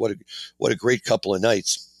breakouts. What a great couple of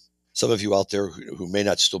nights. Some of you out there who may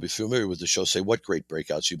not still be familiar with the show say, what great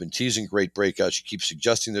breakouts? You've been teasing great breakouts. You keep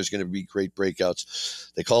suggesting there's going to be great breakouts.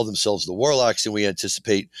 They call themselves the Warlocks, and we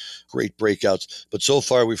anticipate great breakouts. But so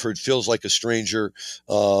far, we've heard Feels Like a Stranger,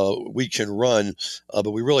 We Can Run,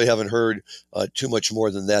 but we really haven't heard too much more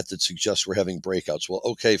than that suggests we're having breakouts. Well,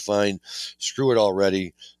 okay, fine. Screw it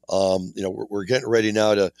already. We're getting ready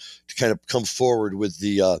now to kind of come forward with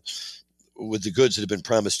the goods that have been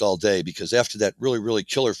promised all day, because after that really, really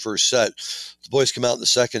killer first set, the boys come out in the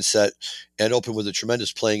second set and open with a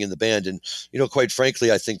tremendous playing in the band. And, quite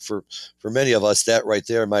frankly, I think for many of us, that right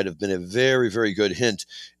there might have been a very, very good hint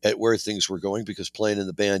at where things were going, because playing in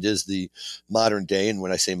the band is the modern day. And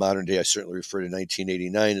when I say modern day, I certainly refer to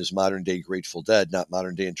 1989 as modern day Grateful Dead, not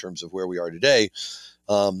modern day in terms of where we are today.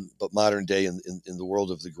 But modern day in the world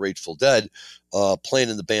of the Grateful Dead, playing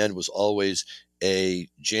in the band was always a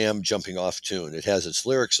jam jumping off tune. It has its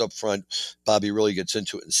lyrics up front. Bobby really gets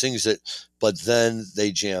into it and sings it, but then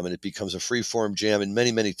they jam and it becomes a free-form jam. And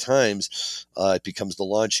many, many times it becomes the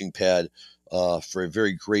launching pad for a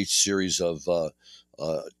very great series of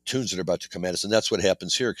tunes that are about to come at us. And that's what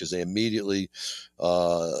happens here, because they immediately,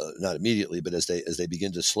 not immediately, but as they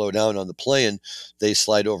begin to slow down on the playing, they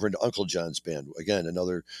slide over into Uncle John's Band. Again,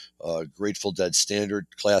 another Grateful Dead standard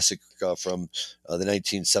classic from the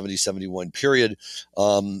 1970-71 period.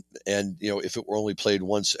 And, if it were only played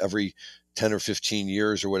once every 10 or 15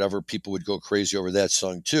 years or whatever, people would go crazy over that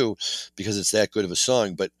song too, because it's that good of a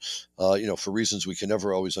song. But, for reasons we can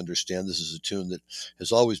never always understand, this is a tune that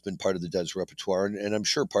has always been part of the Dead's repertoire. And I'm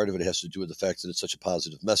sure part of it has to do with the fact that it's such a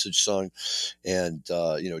positive message song. And,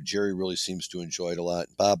 Jerry really seems to enjoy it a lot.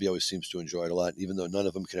 Bobby always seems to enjoy it a lot. And even though none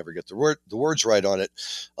of them can ever get the words right on it,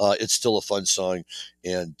 it's still a fun song.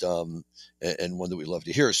 And one that we love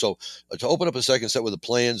to hear. So to open up a second set with the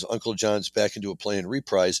play-ins, Uncle John's back into a play-in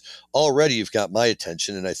reprise, already you've got my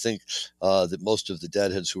attention, and I think that most of the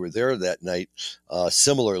Deadheads who were there that night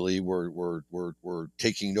similarly were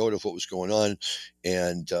taking note of what was going on,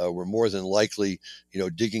 and were more than likely,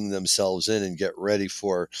 digging themselves in and get ready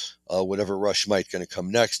for whatever rush might going to come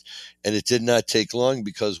next. And it did not take long,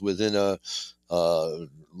 because within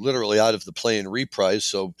literally out of the play-in reprise,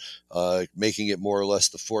 so making it more or less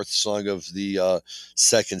the fourth song of the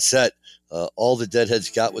second set, all the Deadheads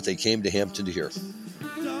got what they came to Hampton to hear.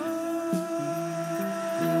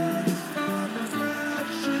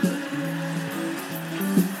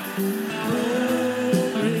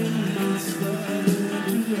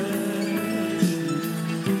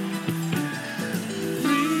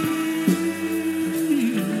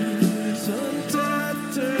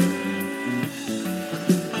 Sometimes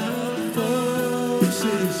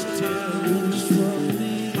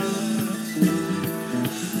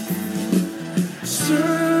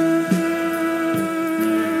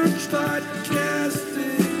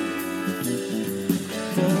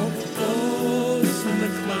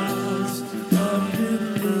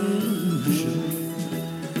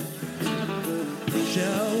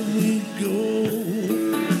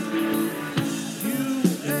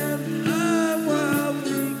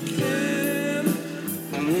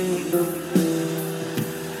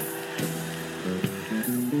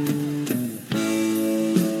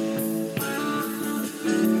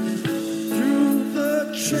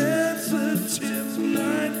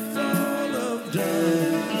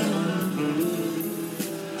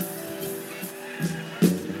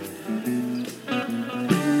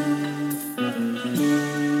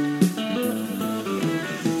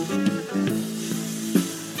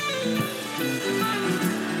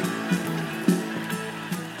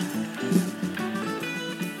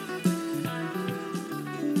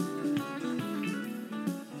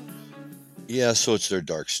Yeah, so it's their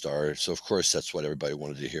Dark Star. So of course that's what everybody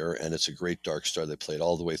wanted to hear, and it's a great Dark Star. They played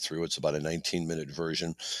all the way through. It's about a 19-minute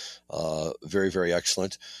version. Very, very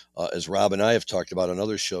excellent. As Rob and I have talked about on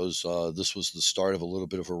other shows, this was the start of a little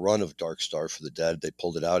bit of a run of Dark Star for the Dead. They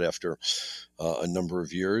pulled it out after a number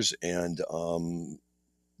of years, and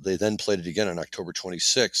they then played it again on October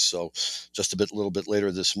 26th, so just little bit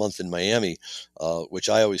later this month in Miami, which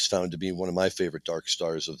I always found to be one of my favorite Dark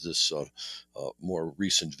Stars of this more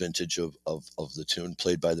recent vintage of the tune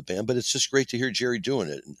played by the band. But it's just great to hear Jerry doing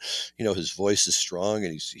it, and his voice is strong,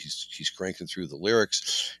 and he's cranking through the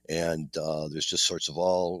lyrics, and there's just sorts of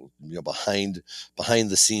all behind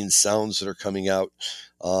the scenes sounds that are coming out,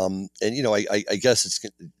 and I guess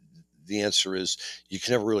the answer is you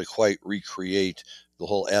can never really quite recreate the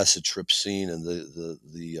whole acid trip scene and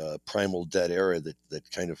the Primal Dead era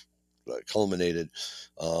that kind of culminated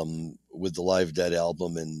with the Live Dead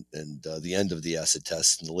album and the end of the acid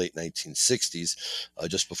test in the late 1960s,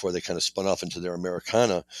 just before they kind of spun off into their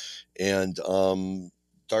Americana. And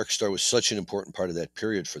Dark Star was such an important part of that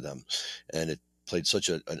period for them, and it played such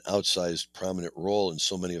an outsized, prominent role in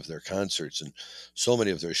so many of their concerts, and so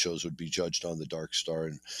many of their shows would be judged on the Dark Star,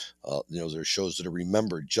 and there are shows that are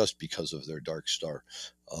remembered just because of their Dark Star.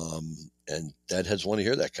 And Deadheads want to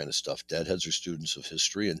hear that kind of stuff. Deadheads are students of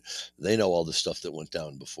history, and they know all the stuff that went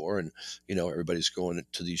down before. And everybody's going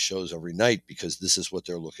to these shows every night because this is what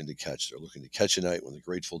they're looking to catch. They're looking to catch a night when the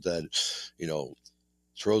Grateful Dead,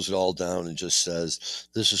 throws it all down and just says,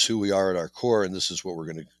 "This is who we are at our core, and this is what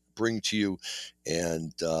we're going to bring to you."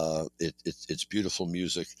 And it's beautiful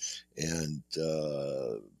music, and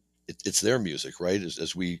it's their music, right?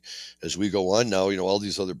 As we go on now, all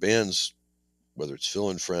these other bands, whether it's Phil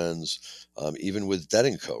and Friends, even with Dead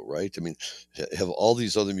and Co, right? I mean, have all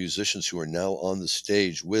these other musicians who are now on the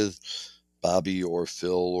stage with Bobby or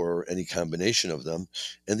Phil or any combination of them,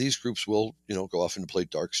 and these groups will go off and play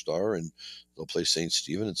Dark Star, and they'll play Saint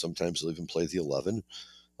Stephen, and sometimes they'll even play the 11.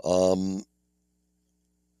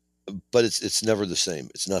 But it's never the same.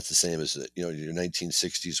 It's not the same as your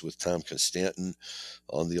 1960s with Tom Constantin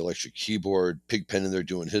on the electric keyboard, Pigpen in there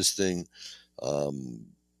doing his thing,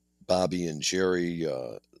 Bobby and Jerry,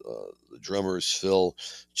 the drummers, Phil,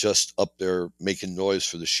 just up there making noise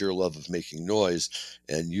for the sheer love of making noise,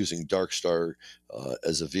 and using Dark Star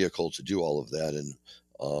as a vehicle to do all of that. And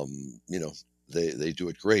they do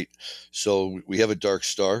it great. So we have a Dark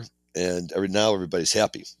Star, and now everybody's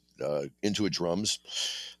happy. Into a drums,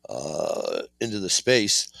 into the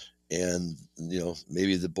space, and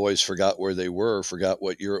maybe the boys forgot where they were, forgot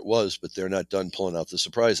what year it was, but they're not done pulling out the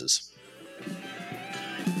surprises.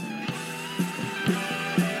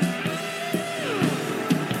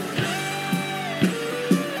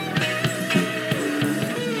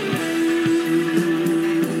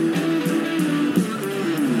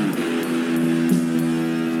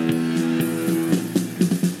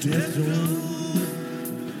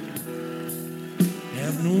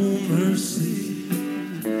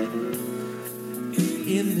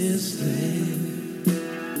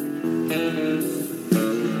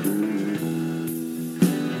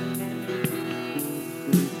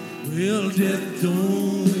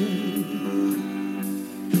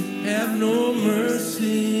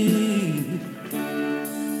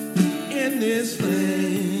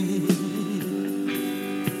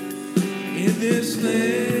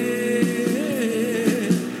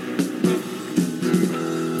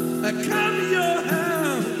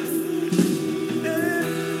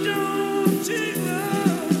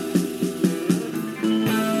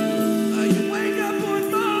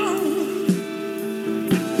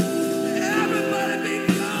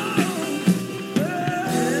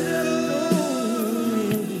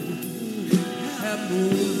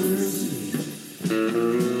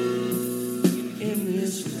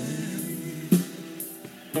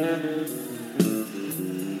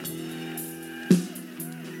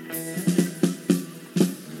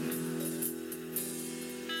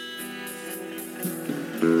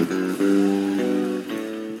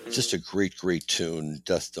 Just a great tune,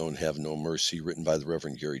 Death Don't Have No Mercy, written by the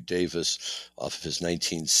Reverend Gary Davis off of his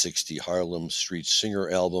 1960 Harlem Street Singer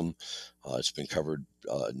album. It's been covered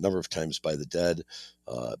a number of times by the Dead,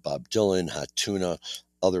 Bob Dylan, Hot Tuna,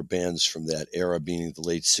 other bands from that era, being the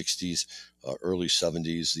late 60s, early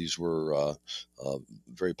 70s. These were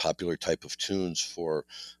very popular type of tunes for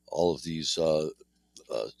all of these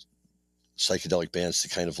psychedelic bands to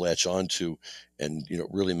kind of latch on to and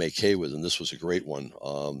really make hay with, and this was a great one.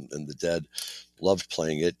 And the Dead loved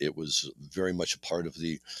playing it. It was very much a part of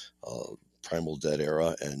the Primal Dead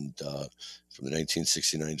era, and from the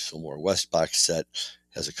 1969 Fillmore West box set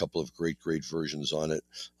has a couple of great versions on it.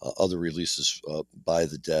 Other releases by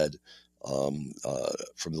the Dead.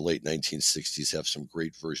 from the late 1960s have some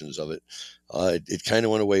great versions of it. It kind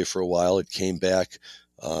of went away for a while. It came back,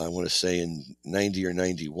 I want to say in 90 or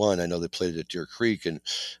 91. I know they played it at Deer Creek, and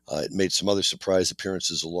it made some other surprise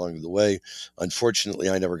appearances along the way. Unfortunately,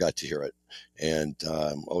 I never got to hear it. And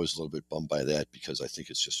I'm always a little bit bummed by that because I think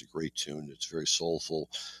it's just a great tune. It's very soulful.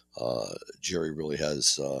 Jerry really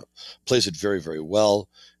plays it very, very well.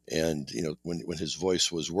 And, when his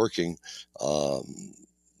voice was working,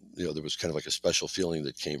 there was kind of like a special feeling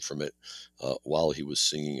that came from it while he was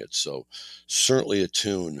singing it. So certainly a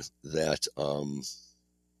tune that,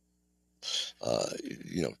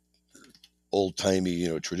 old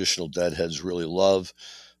timey, traditional Deadheads really love,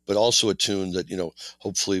 but also a tune that,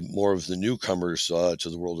 hopefully more of the newcomers to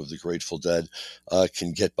the world of the Grateful Dead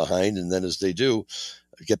can get behind. And then as they do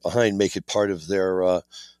get behind, make it part of their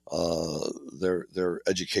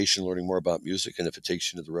education, learning more about music. And if it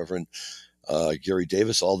takes you to the Reverend Gary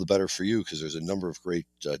Davis, all the better for you, because there's a number of great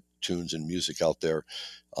tunes and music out there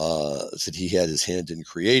that he had his hand in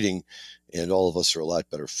creating, and all of us are a lot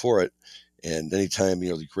better for it. And anytime,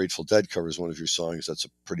 the Grateful Dead covers one of your songs, that's a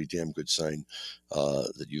pretty damn good sign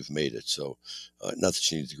that you've made it. So not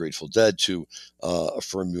that you need the Grateful Dead to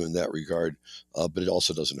affirm you in that regard, but it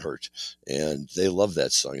also doesn't hurt. And they love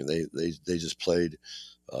that song, and they just played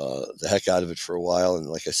the heck out of it for a while. And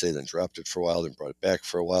like I say, then dropped it for a while, then brought it back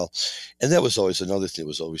for a while. And that was always another thing that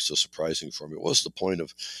was always so surprising for me. What was the point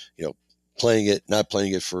of, playing it, not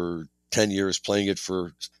playing it for 10 years, playing it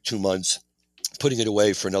for 2 months, putting it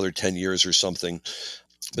away for another 10 years or something?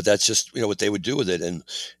 But that's just, what they would do with it. And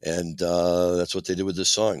that's what they did with this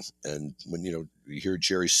song. And when, you hear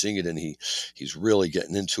Jerry sing it, and he's really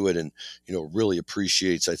getting into it, and, really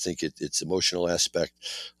appreciates, I think, its emotional aspect,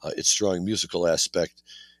 its strong musical aspect.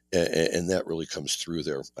 And that really comes through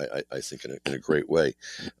there, I think, in a great way.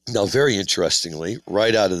 Now, very interestingly,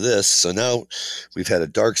 right out of this, so now we've had a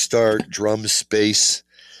Dark Star, drums, bass,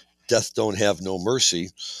 Death Don't Have No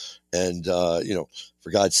Mercy. And, for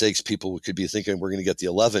God's sakes, people could be thinking we're going to get the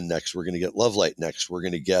 11 next. We're going to get Love Light next. We're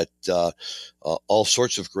going to get all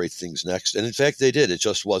sorts of great things next. And in fact, they did. It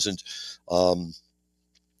just wasn't some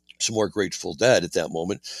more Grateful Dead at that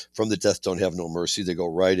moment. From the Death Don't Have No Mercy, they go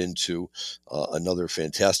right into another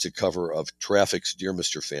fantastic cover of Traffic's Dear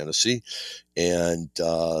Mr. Fantasy. And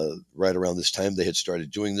right around this time, they had started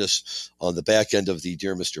doing this on the back end of the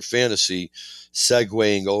Dear Mr. Fantasy,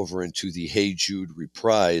 segueing over into the Hey Jude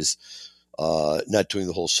reprise. Not doing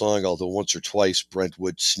the whole song, although once or twice Brent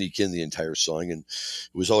would sneak in the entire song, and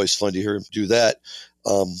it was always fun to hear him do that.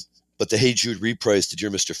 But the Hey Jude reprise to Dear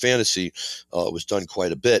Mr. Fantasy was done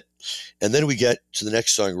quite a bit. And then we get to the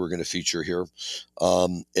next song we're going to feature here.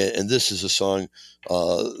 And this is a song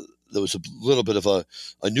that was a little bit of a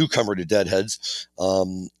newcomer to Deadheads,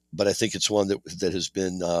 but I think it's one that has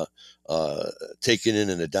been taken in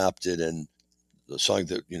and adopted, and the song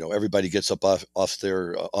that everybody gets up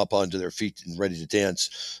onto their feet and ready to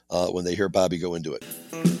dance when they hear Bobby go into it.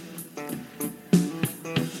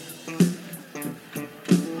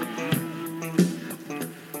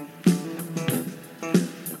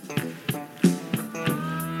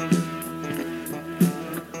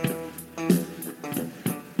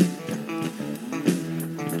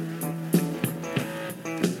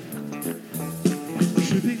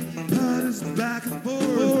 Shipping parties back and forth.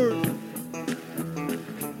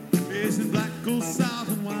 Black goes south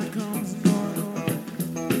and white comes north.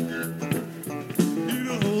 You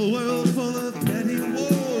the whole world full of petty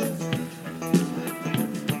wars.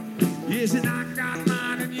 Yes, and I got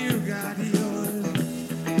mine and you got yours.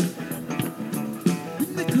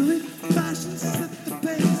 The current fashion set the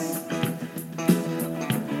pace.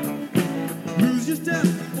 Lose your step,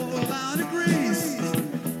 fall out of grace.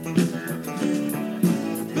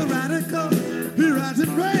 The radical, the rise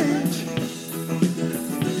and rage.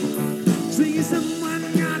 Someone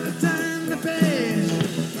got to turn the page.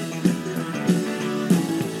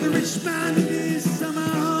 The rich man is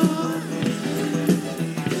somehow.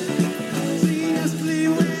 Seriously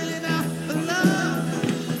wailing out the love.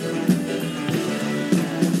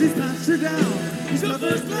 He's knocks her down. He's the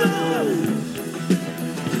first blow.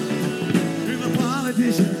 And the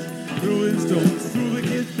politicians throwing stones. Through the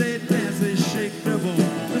kids they dance, they shake their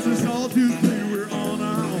bones. This is all too clear, we're on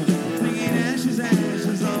our own. Singing ashes,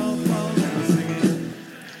 ashes, all fall.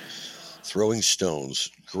 Throwing Stones,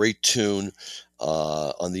 great tune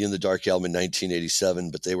on the In the Dark album in 1987,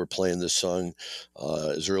 but they were playing this song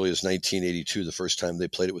as early as 1982. The first time they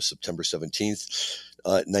played it was September 17th,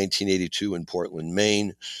 1982 in Portland,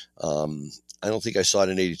 Maine. I don't think I saw it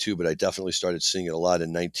in 82, but I definitely started seeing it a lot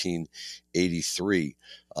in 1983.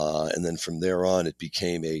 And then from there on, it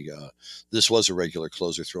became this was a regular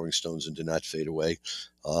closer, Throwing Stones and Do Not Fade Away,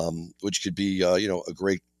 which could be, a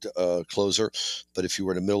great closer. But if you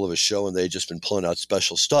were in the middle of a show and they had just been pulling out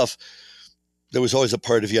special stuff, there was always a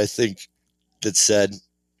part of you, I think, that said,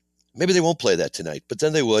 maybe they won't play that tonight, but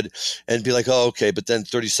then they would, and be like, oh, okay. But then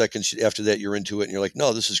 30 seconds after that, you're into it, and you're like,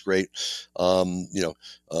 no, this is great.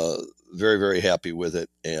 Very, very happy with it.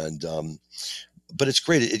 And but it's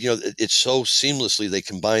great. It's so seamlessly they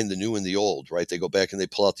combine the new and the old, right? They go back and they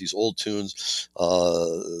pull out these old tunes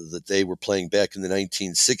that they were playing back in the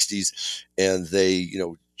 1960s, and they,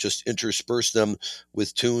 just intersperse them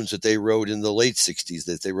with tunes that they wrote in the late 60s,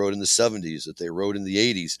 that they wrote in the 70s, that they wrote in the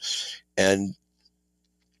 80s. And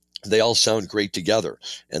they all sound great together,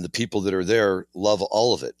 and the people that are there love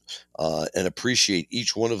all of it and appreciate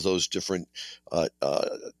each one of those different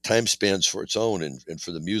time spans for its own, and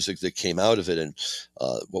for the music that came out of it, and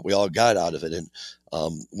what we all got out of it. And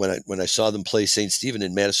when I saw them play St. Stephen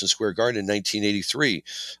in Madison Square Garden in 1983,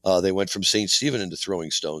 they went from St. Stephen into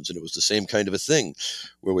Throwing Stones, and it was the same kind of a thing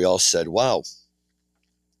where we all said, wow,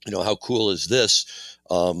 how cool is this?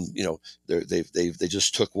 They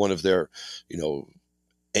just took one of their,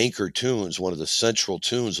 anchor tunes, one of the central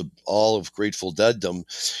tunes of all of Grateful Deaddom,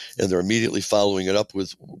 and they're immediately following it up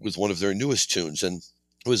with one of their newest tunes. And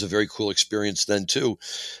it was a very cool experience then too.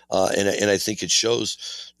 And I think it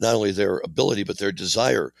shows not only their ability, but their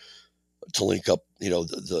desire to link up,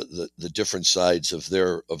 the different sides of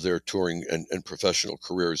their touring and professional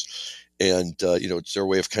careers. And, it's their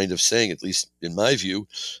way of kind of saying, at least in my view,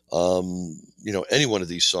 any one of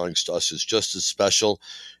these songs to us is just as special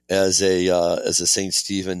as a St.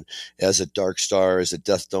 Stephen, as a Dark Star, as a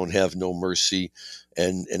Death Don't Have No Mercy.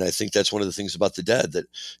 And I think that's one of the things about the Dead, that,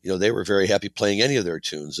 they were very happy playing any of their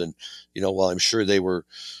tunes. And, while I'm sure they were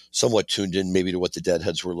somewhat tuned in maybe to what the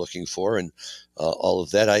Deadheads were looking for and all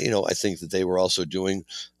of that, I think that they were also doing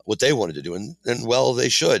what they wanted to do. And well, they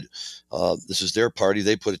should. This is their party.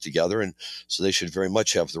 They put it together. And so they should very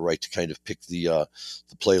much have the right to kind of pick the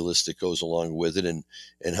playlist that goes along with it, and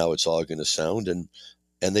how it's all going to sound.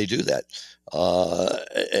 And they do that,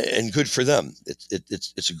 and good for them.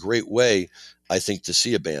 It's a great way, I think, to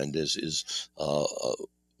see a band is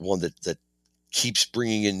one that keeps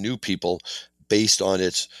bringing in new people based on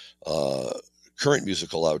its current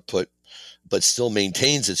musical output, but still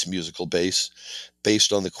maintains its musical base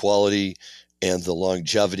based on the quality and the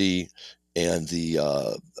longevity and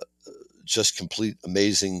the just complete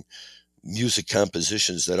amazing music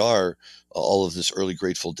compositions that are all of this early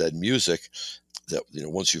Grateful Dead music. That,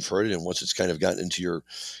 once you've heard it and once it's kind of gotten into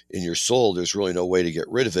your soul, there's really no way to get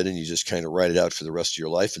rid of it, and you just kind of write it out for the rest of your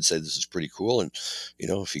life and say, this is pretty cool. And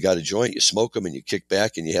if you got a joint, you smoke them and you kick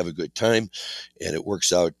back and you have a good time, and it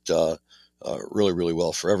works out really, really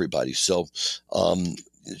well for everybody. So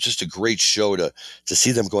just a great show to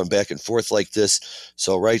see them going back and forth like this.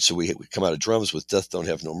 So we come out of drums with Death Don't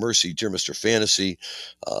Have No Mercy, Dear Mr. Fantasy,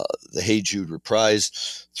 the Hey Jude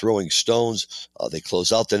reprise, Throwing Stones. They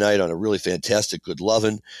close out the night on a really fantastic Good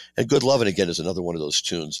Lovin'. And Good Lovin', again, is another one of those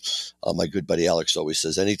tunes. My good buddy Alex always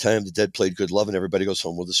says, anytime the Dead played Good Lovin', everybody goes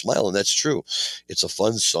home with a smile. And that's true. It's a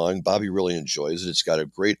fun song. Bobby really enjoys it. It's got a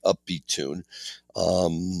great upbeat tune.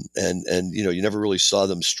 And you never really saw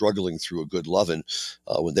them struggling through a Good Lovin'.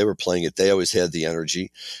 When they were playing it, they always had the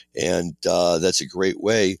energy, and that's a great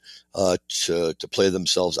way to play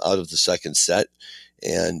themselves out of the second set.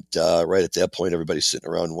 And right at that point, everybody's sitting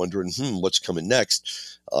around wondering, what's coming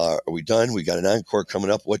next? Are we done? We got an encore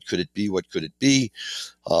coming up. What could it be? What could it be?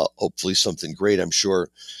 Hopefully something great, I'm sure.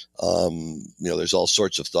 There's all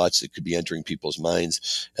sorts of thoughts that could be entering people's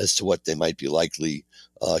minds as to what they might be likely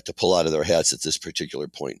to pull out of their hats at this particular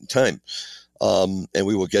point in time. And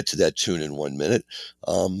we will get to that tune in 1 minute.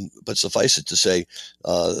 But suffice it to say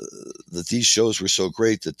that these shows were so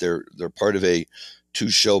great that they're part of a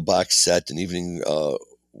 2-show box set, an evening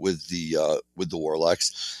with the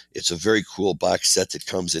Warlocks. It's a very cool box set that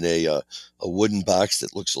comes in a wooden box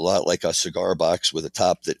that looks a lot like a cigar box, with a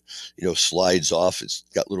top that slides off. It's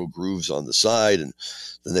got little grooves on the side, and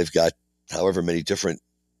then they've got however many different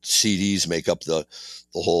CDs make up the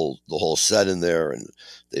whole set in there, and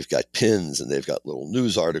they've got pins, and they've got little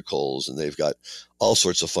news articles, and they've got all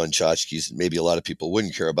sorts of fun tchotchkes that maybe a lot of people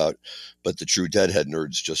wouldn't care about, but the true Deadhead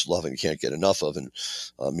nerds just love and can't get enough of. And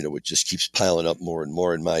it just keeps piling up more and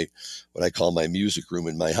more in what I call my music room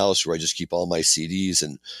in my house, where I just keep all my CDs.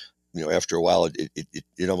 And after a while,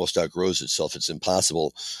 it almost outgrows itself. It's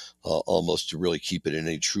impossible almost to really keep it in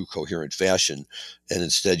a true coherent fashion. And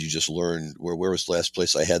instead you just learn where was the last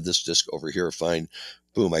place I had this disc? Over here, fine.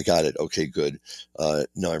 Boom, I got it. Okay, good.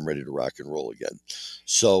 Now I'm ready to rock and roll again.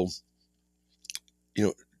 So,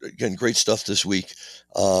 again, great stuff this week.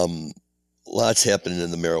 Lots happening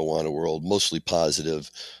in the marijuana world, mostly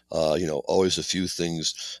positive. Always a few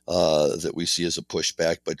things that we see as a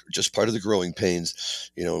pushback, but just part of the growing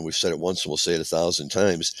pains. And we've said it once and we'll say it 1,000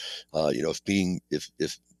 times.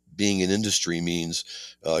 If being in industry means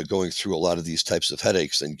going through a lot of these types of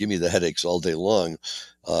headaches, then give me the headaches all day long,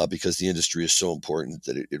 because the industry is so important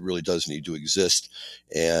that it really does need to exist.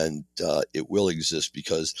 And it will exist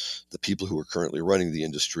because the people who are currently running the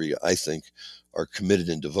industry, I think, are committed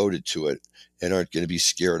and devoted to it and aren't going to be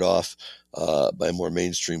scared off by more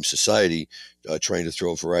mainstream society trying to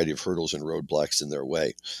throw a variety of hurdles and roadblocks in their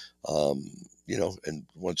way. And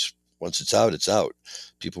once it's out, it's out.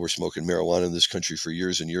 People were smoking marijuana in this country for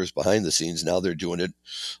years and years behind the scenes. Now they're doing it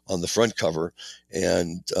on the front cover.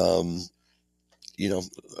 And,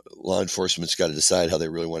 law enforcement's got to decide how they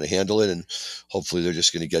really want to handle it. And hopefully they're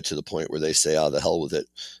just going to get to the point where they say, the hell with it.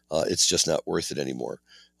 It's just not worth it anymore.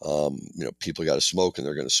 People got to smoke and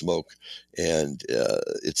they're going to smoke. And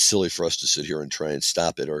it's silly for us to sit here and try and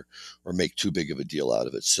stop it or make too big of a deal out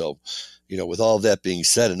of it. So, with all that being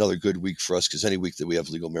said, another good week for us, because any week that we have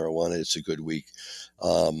legal marijuana, it's a good week.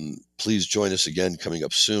 Please join us again coming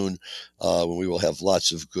up soon when we will have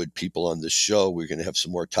lots of good people on this show. We're going to have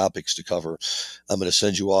some more topics to cover. I'm going to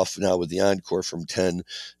send you off now with the encore from 10-989.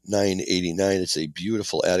 It's a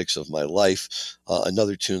beautiful Addicts of My Life,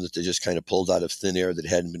 another tune that they just kind of pulled out of thin air that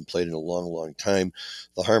hadn't been played in a long, long time.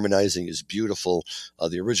 The harmonizing is beautiful.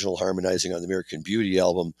 The original harmonizing on the American Beauty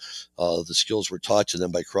album, the skills were taught to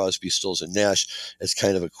them by Crosby, Stills, and Nash as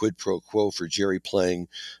kind of a quid pro quo for Jerry playing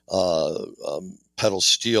pedal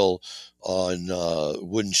steel on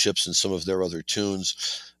wooden ships and some of their other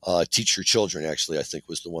tunes. Teach Your Children, actually, I think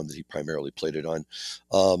was the one that he primarily played it on.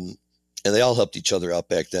 And they all helped each other out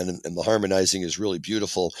back then. And the harmonizing is really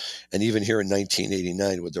beautiful. And even here in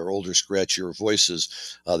 1989, with their older, scratchier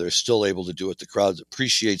voices, they're still able to do it. The crowd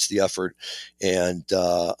appreciates the effort. And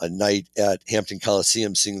a night at Hampton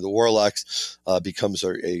Coliseum seeing the Warlocks becomes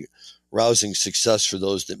a rousing success for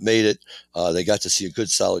those that made it. They got to see a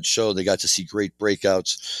good, solid show. They got to see great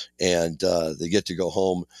breakouts, and they get to go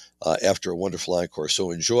home after a wonderful encore.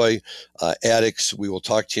 So enjoy, addicts. We will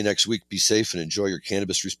talk to you next week. Be safe and enjoy your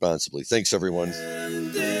cannabis responsibly. Thanks, everyone.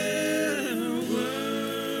 And there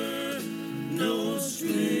were no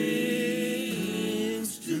strings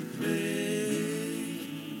to play.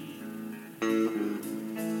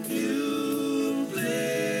 You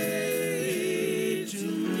played to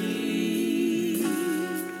me.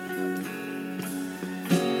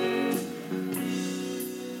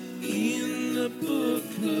 In the book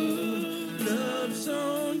of love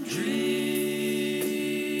song dream,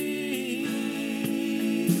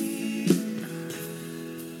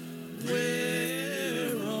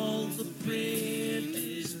 where all the pain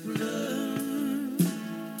is blood,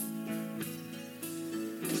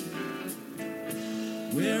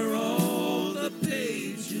 where all the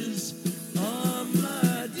pages are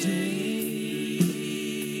my day,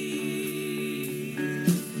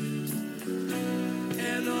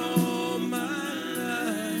 and all my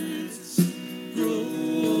lights grow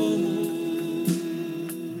old.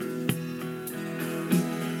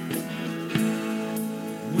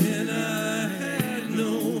 When I had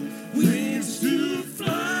no wings to fly,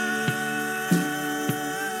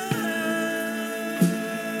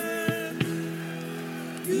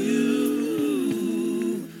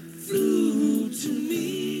 you flew to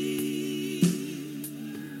me.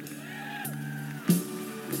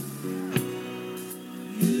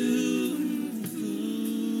 You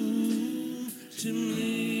flew to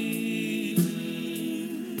me.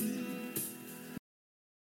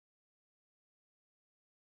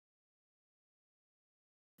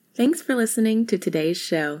 Thanks for listening to today's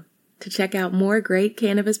show. To check out more great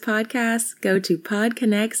cannabis podcasts, go to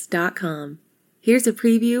podconnects.com. Here's a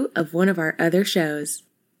preview of one of our other shows.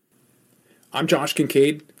 I'm Josh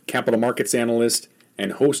Kincaid, capital markets analyst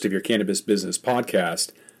and host of your cannabis business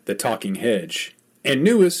podcast, The Talking Hedge, and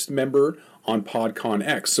newest member on PodCon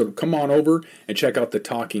X. So come on over and check out The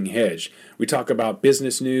Talking Hedge. We talk about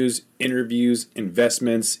business news, interviews,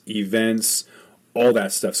 investments, events, all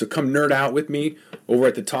that stuff. So come nerd out with me over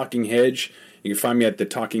at The Talking Hedge. You can find me at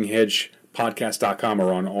thetalkinghedgepodcast.com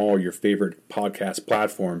or on all your favorite podcast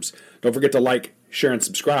platforms. Don't forget to like, share, and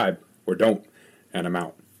subscribe, or don't. And I'm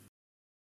out.